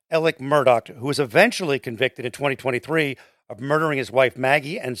depth Alec Murdaugh, who was eventually convicted in 2023 of murdering his wife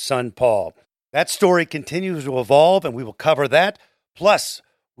Maggie and son Paul. That story continues to evolve, and we will cover that. Plus,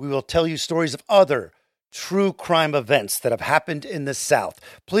 we will tell you stories of other true crime events that have happened in the South.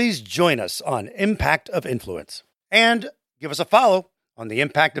 Please join us on Impact of Influence. And give us a follow on the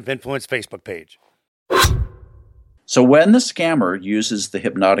Impact of Influence Facebook page. So when the scammer uses the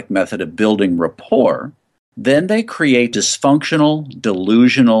hypnotic method of building rapport, then they create dysfunctional,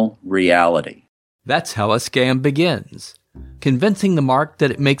 delusional reality. That's how a scam begins. Convincing the mark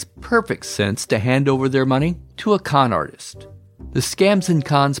that it makes perfect sense to hand over their money to a con artist. The Scams and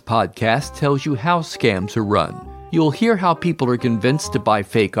Cons podcast tells you how scams are run. You'll hear how people are convinced to buy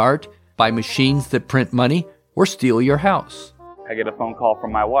fake art, buy machines that print money, or steal your house. I get a phone call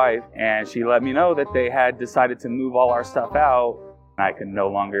from my wife, and she let me know that they had decided to move all our stuff out. I could no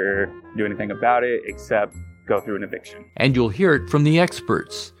longer do anything about it except go through an eviction. And you'll hear it from the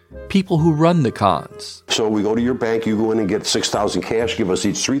experts, people who run the cons. So we go to your bank, you go in and get $6,000 cash, give us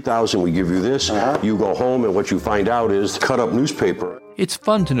each $3,000, we give you this. You go home, and what you find out is cut up newspaper. It's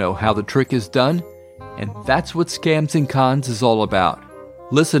fun to know how the trick is done, and that's what Scams and Cons is all about.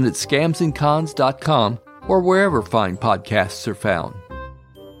 Listen at scamsandcons.com or wherever fine podcasts are found.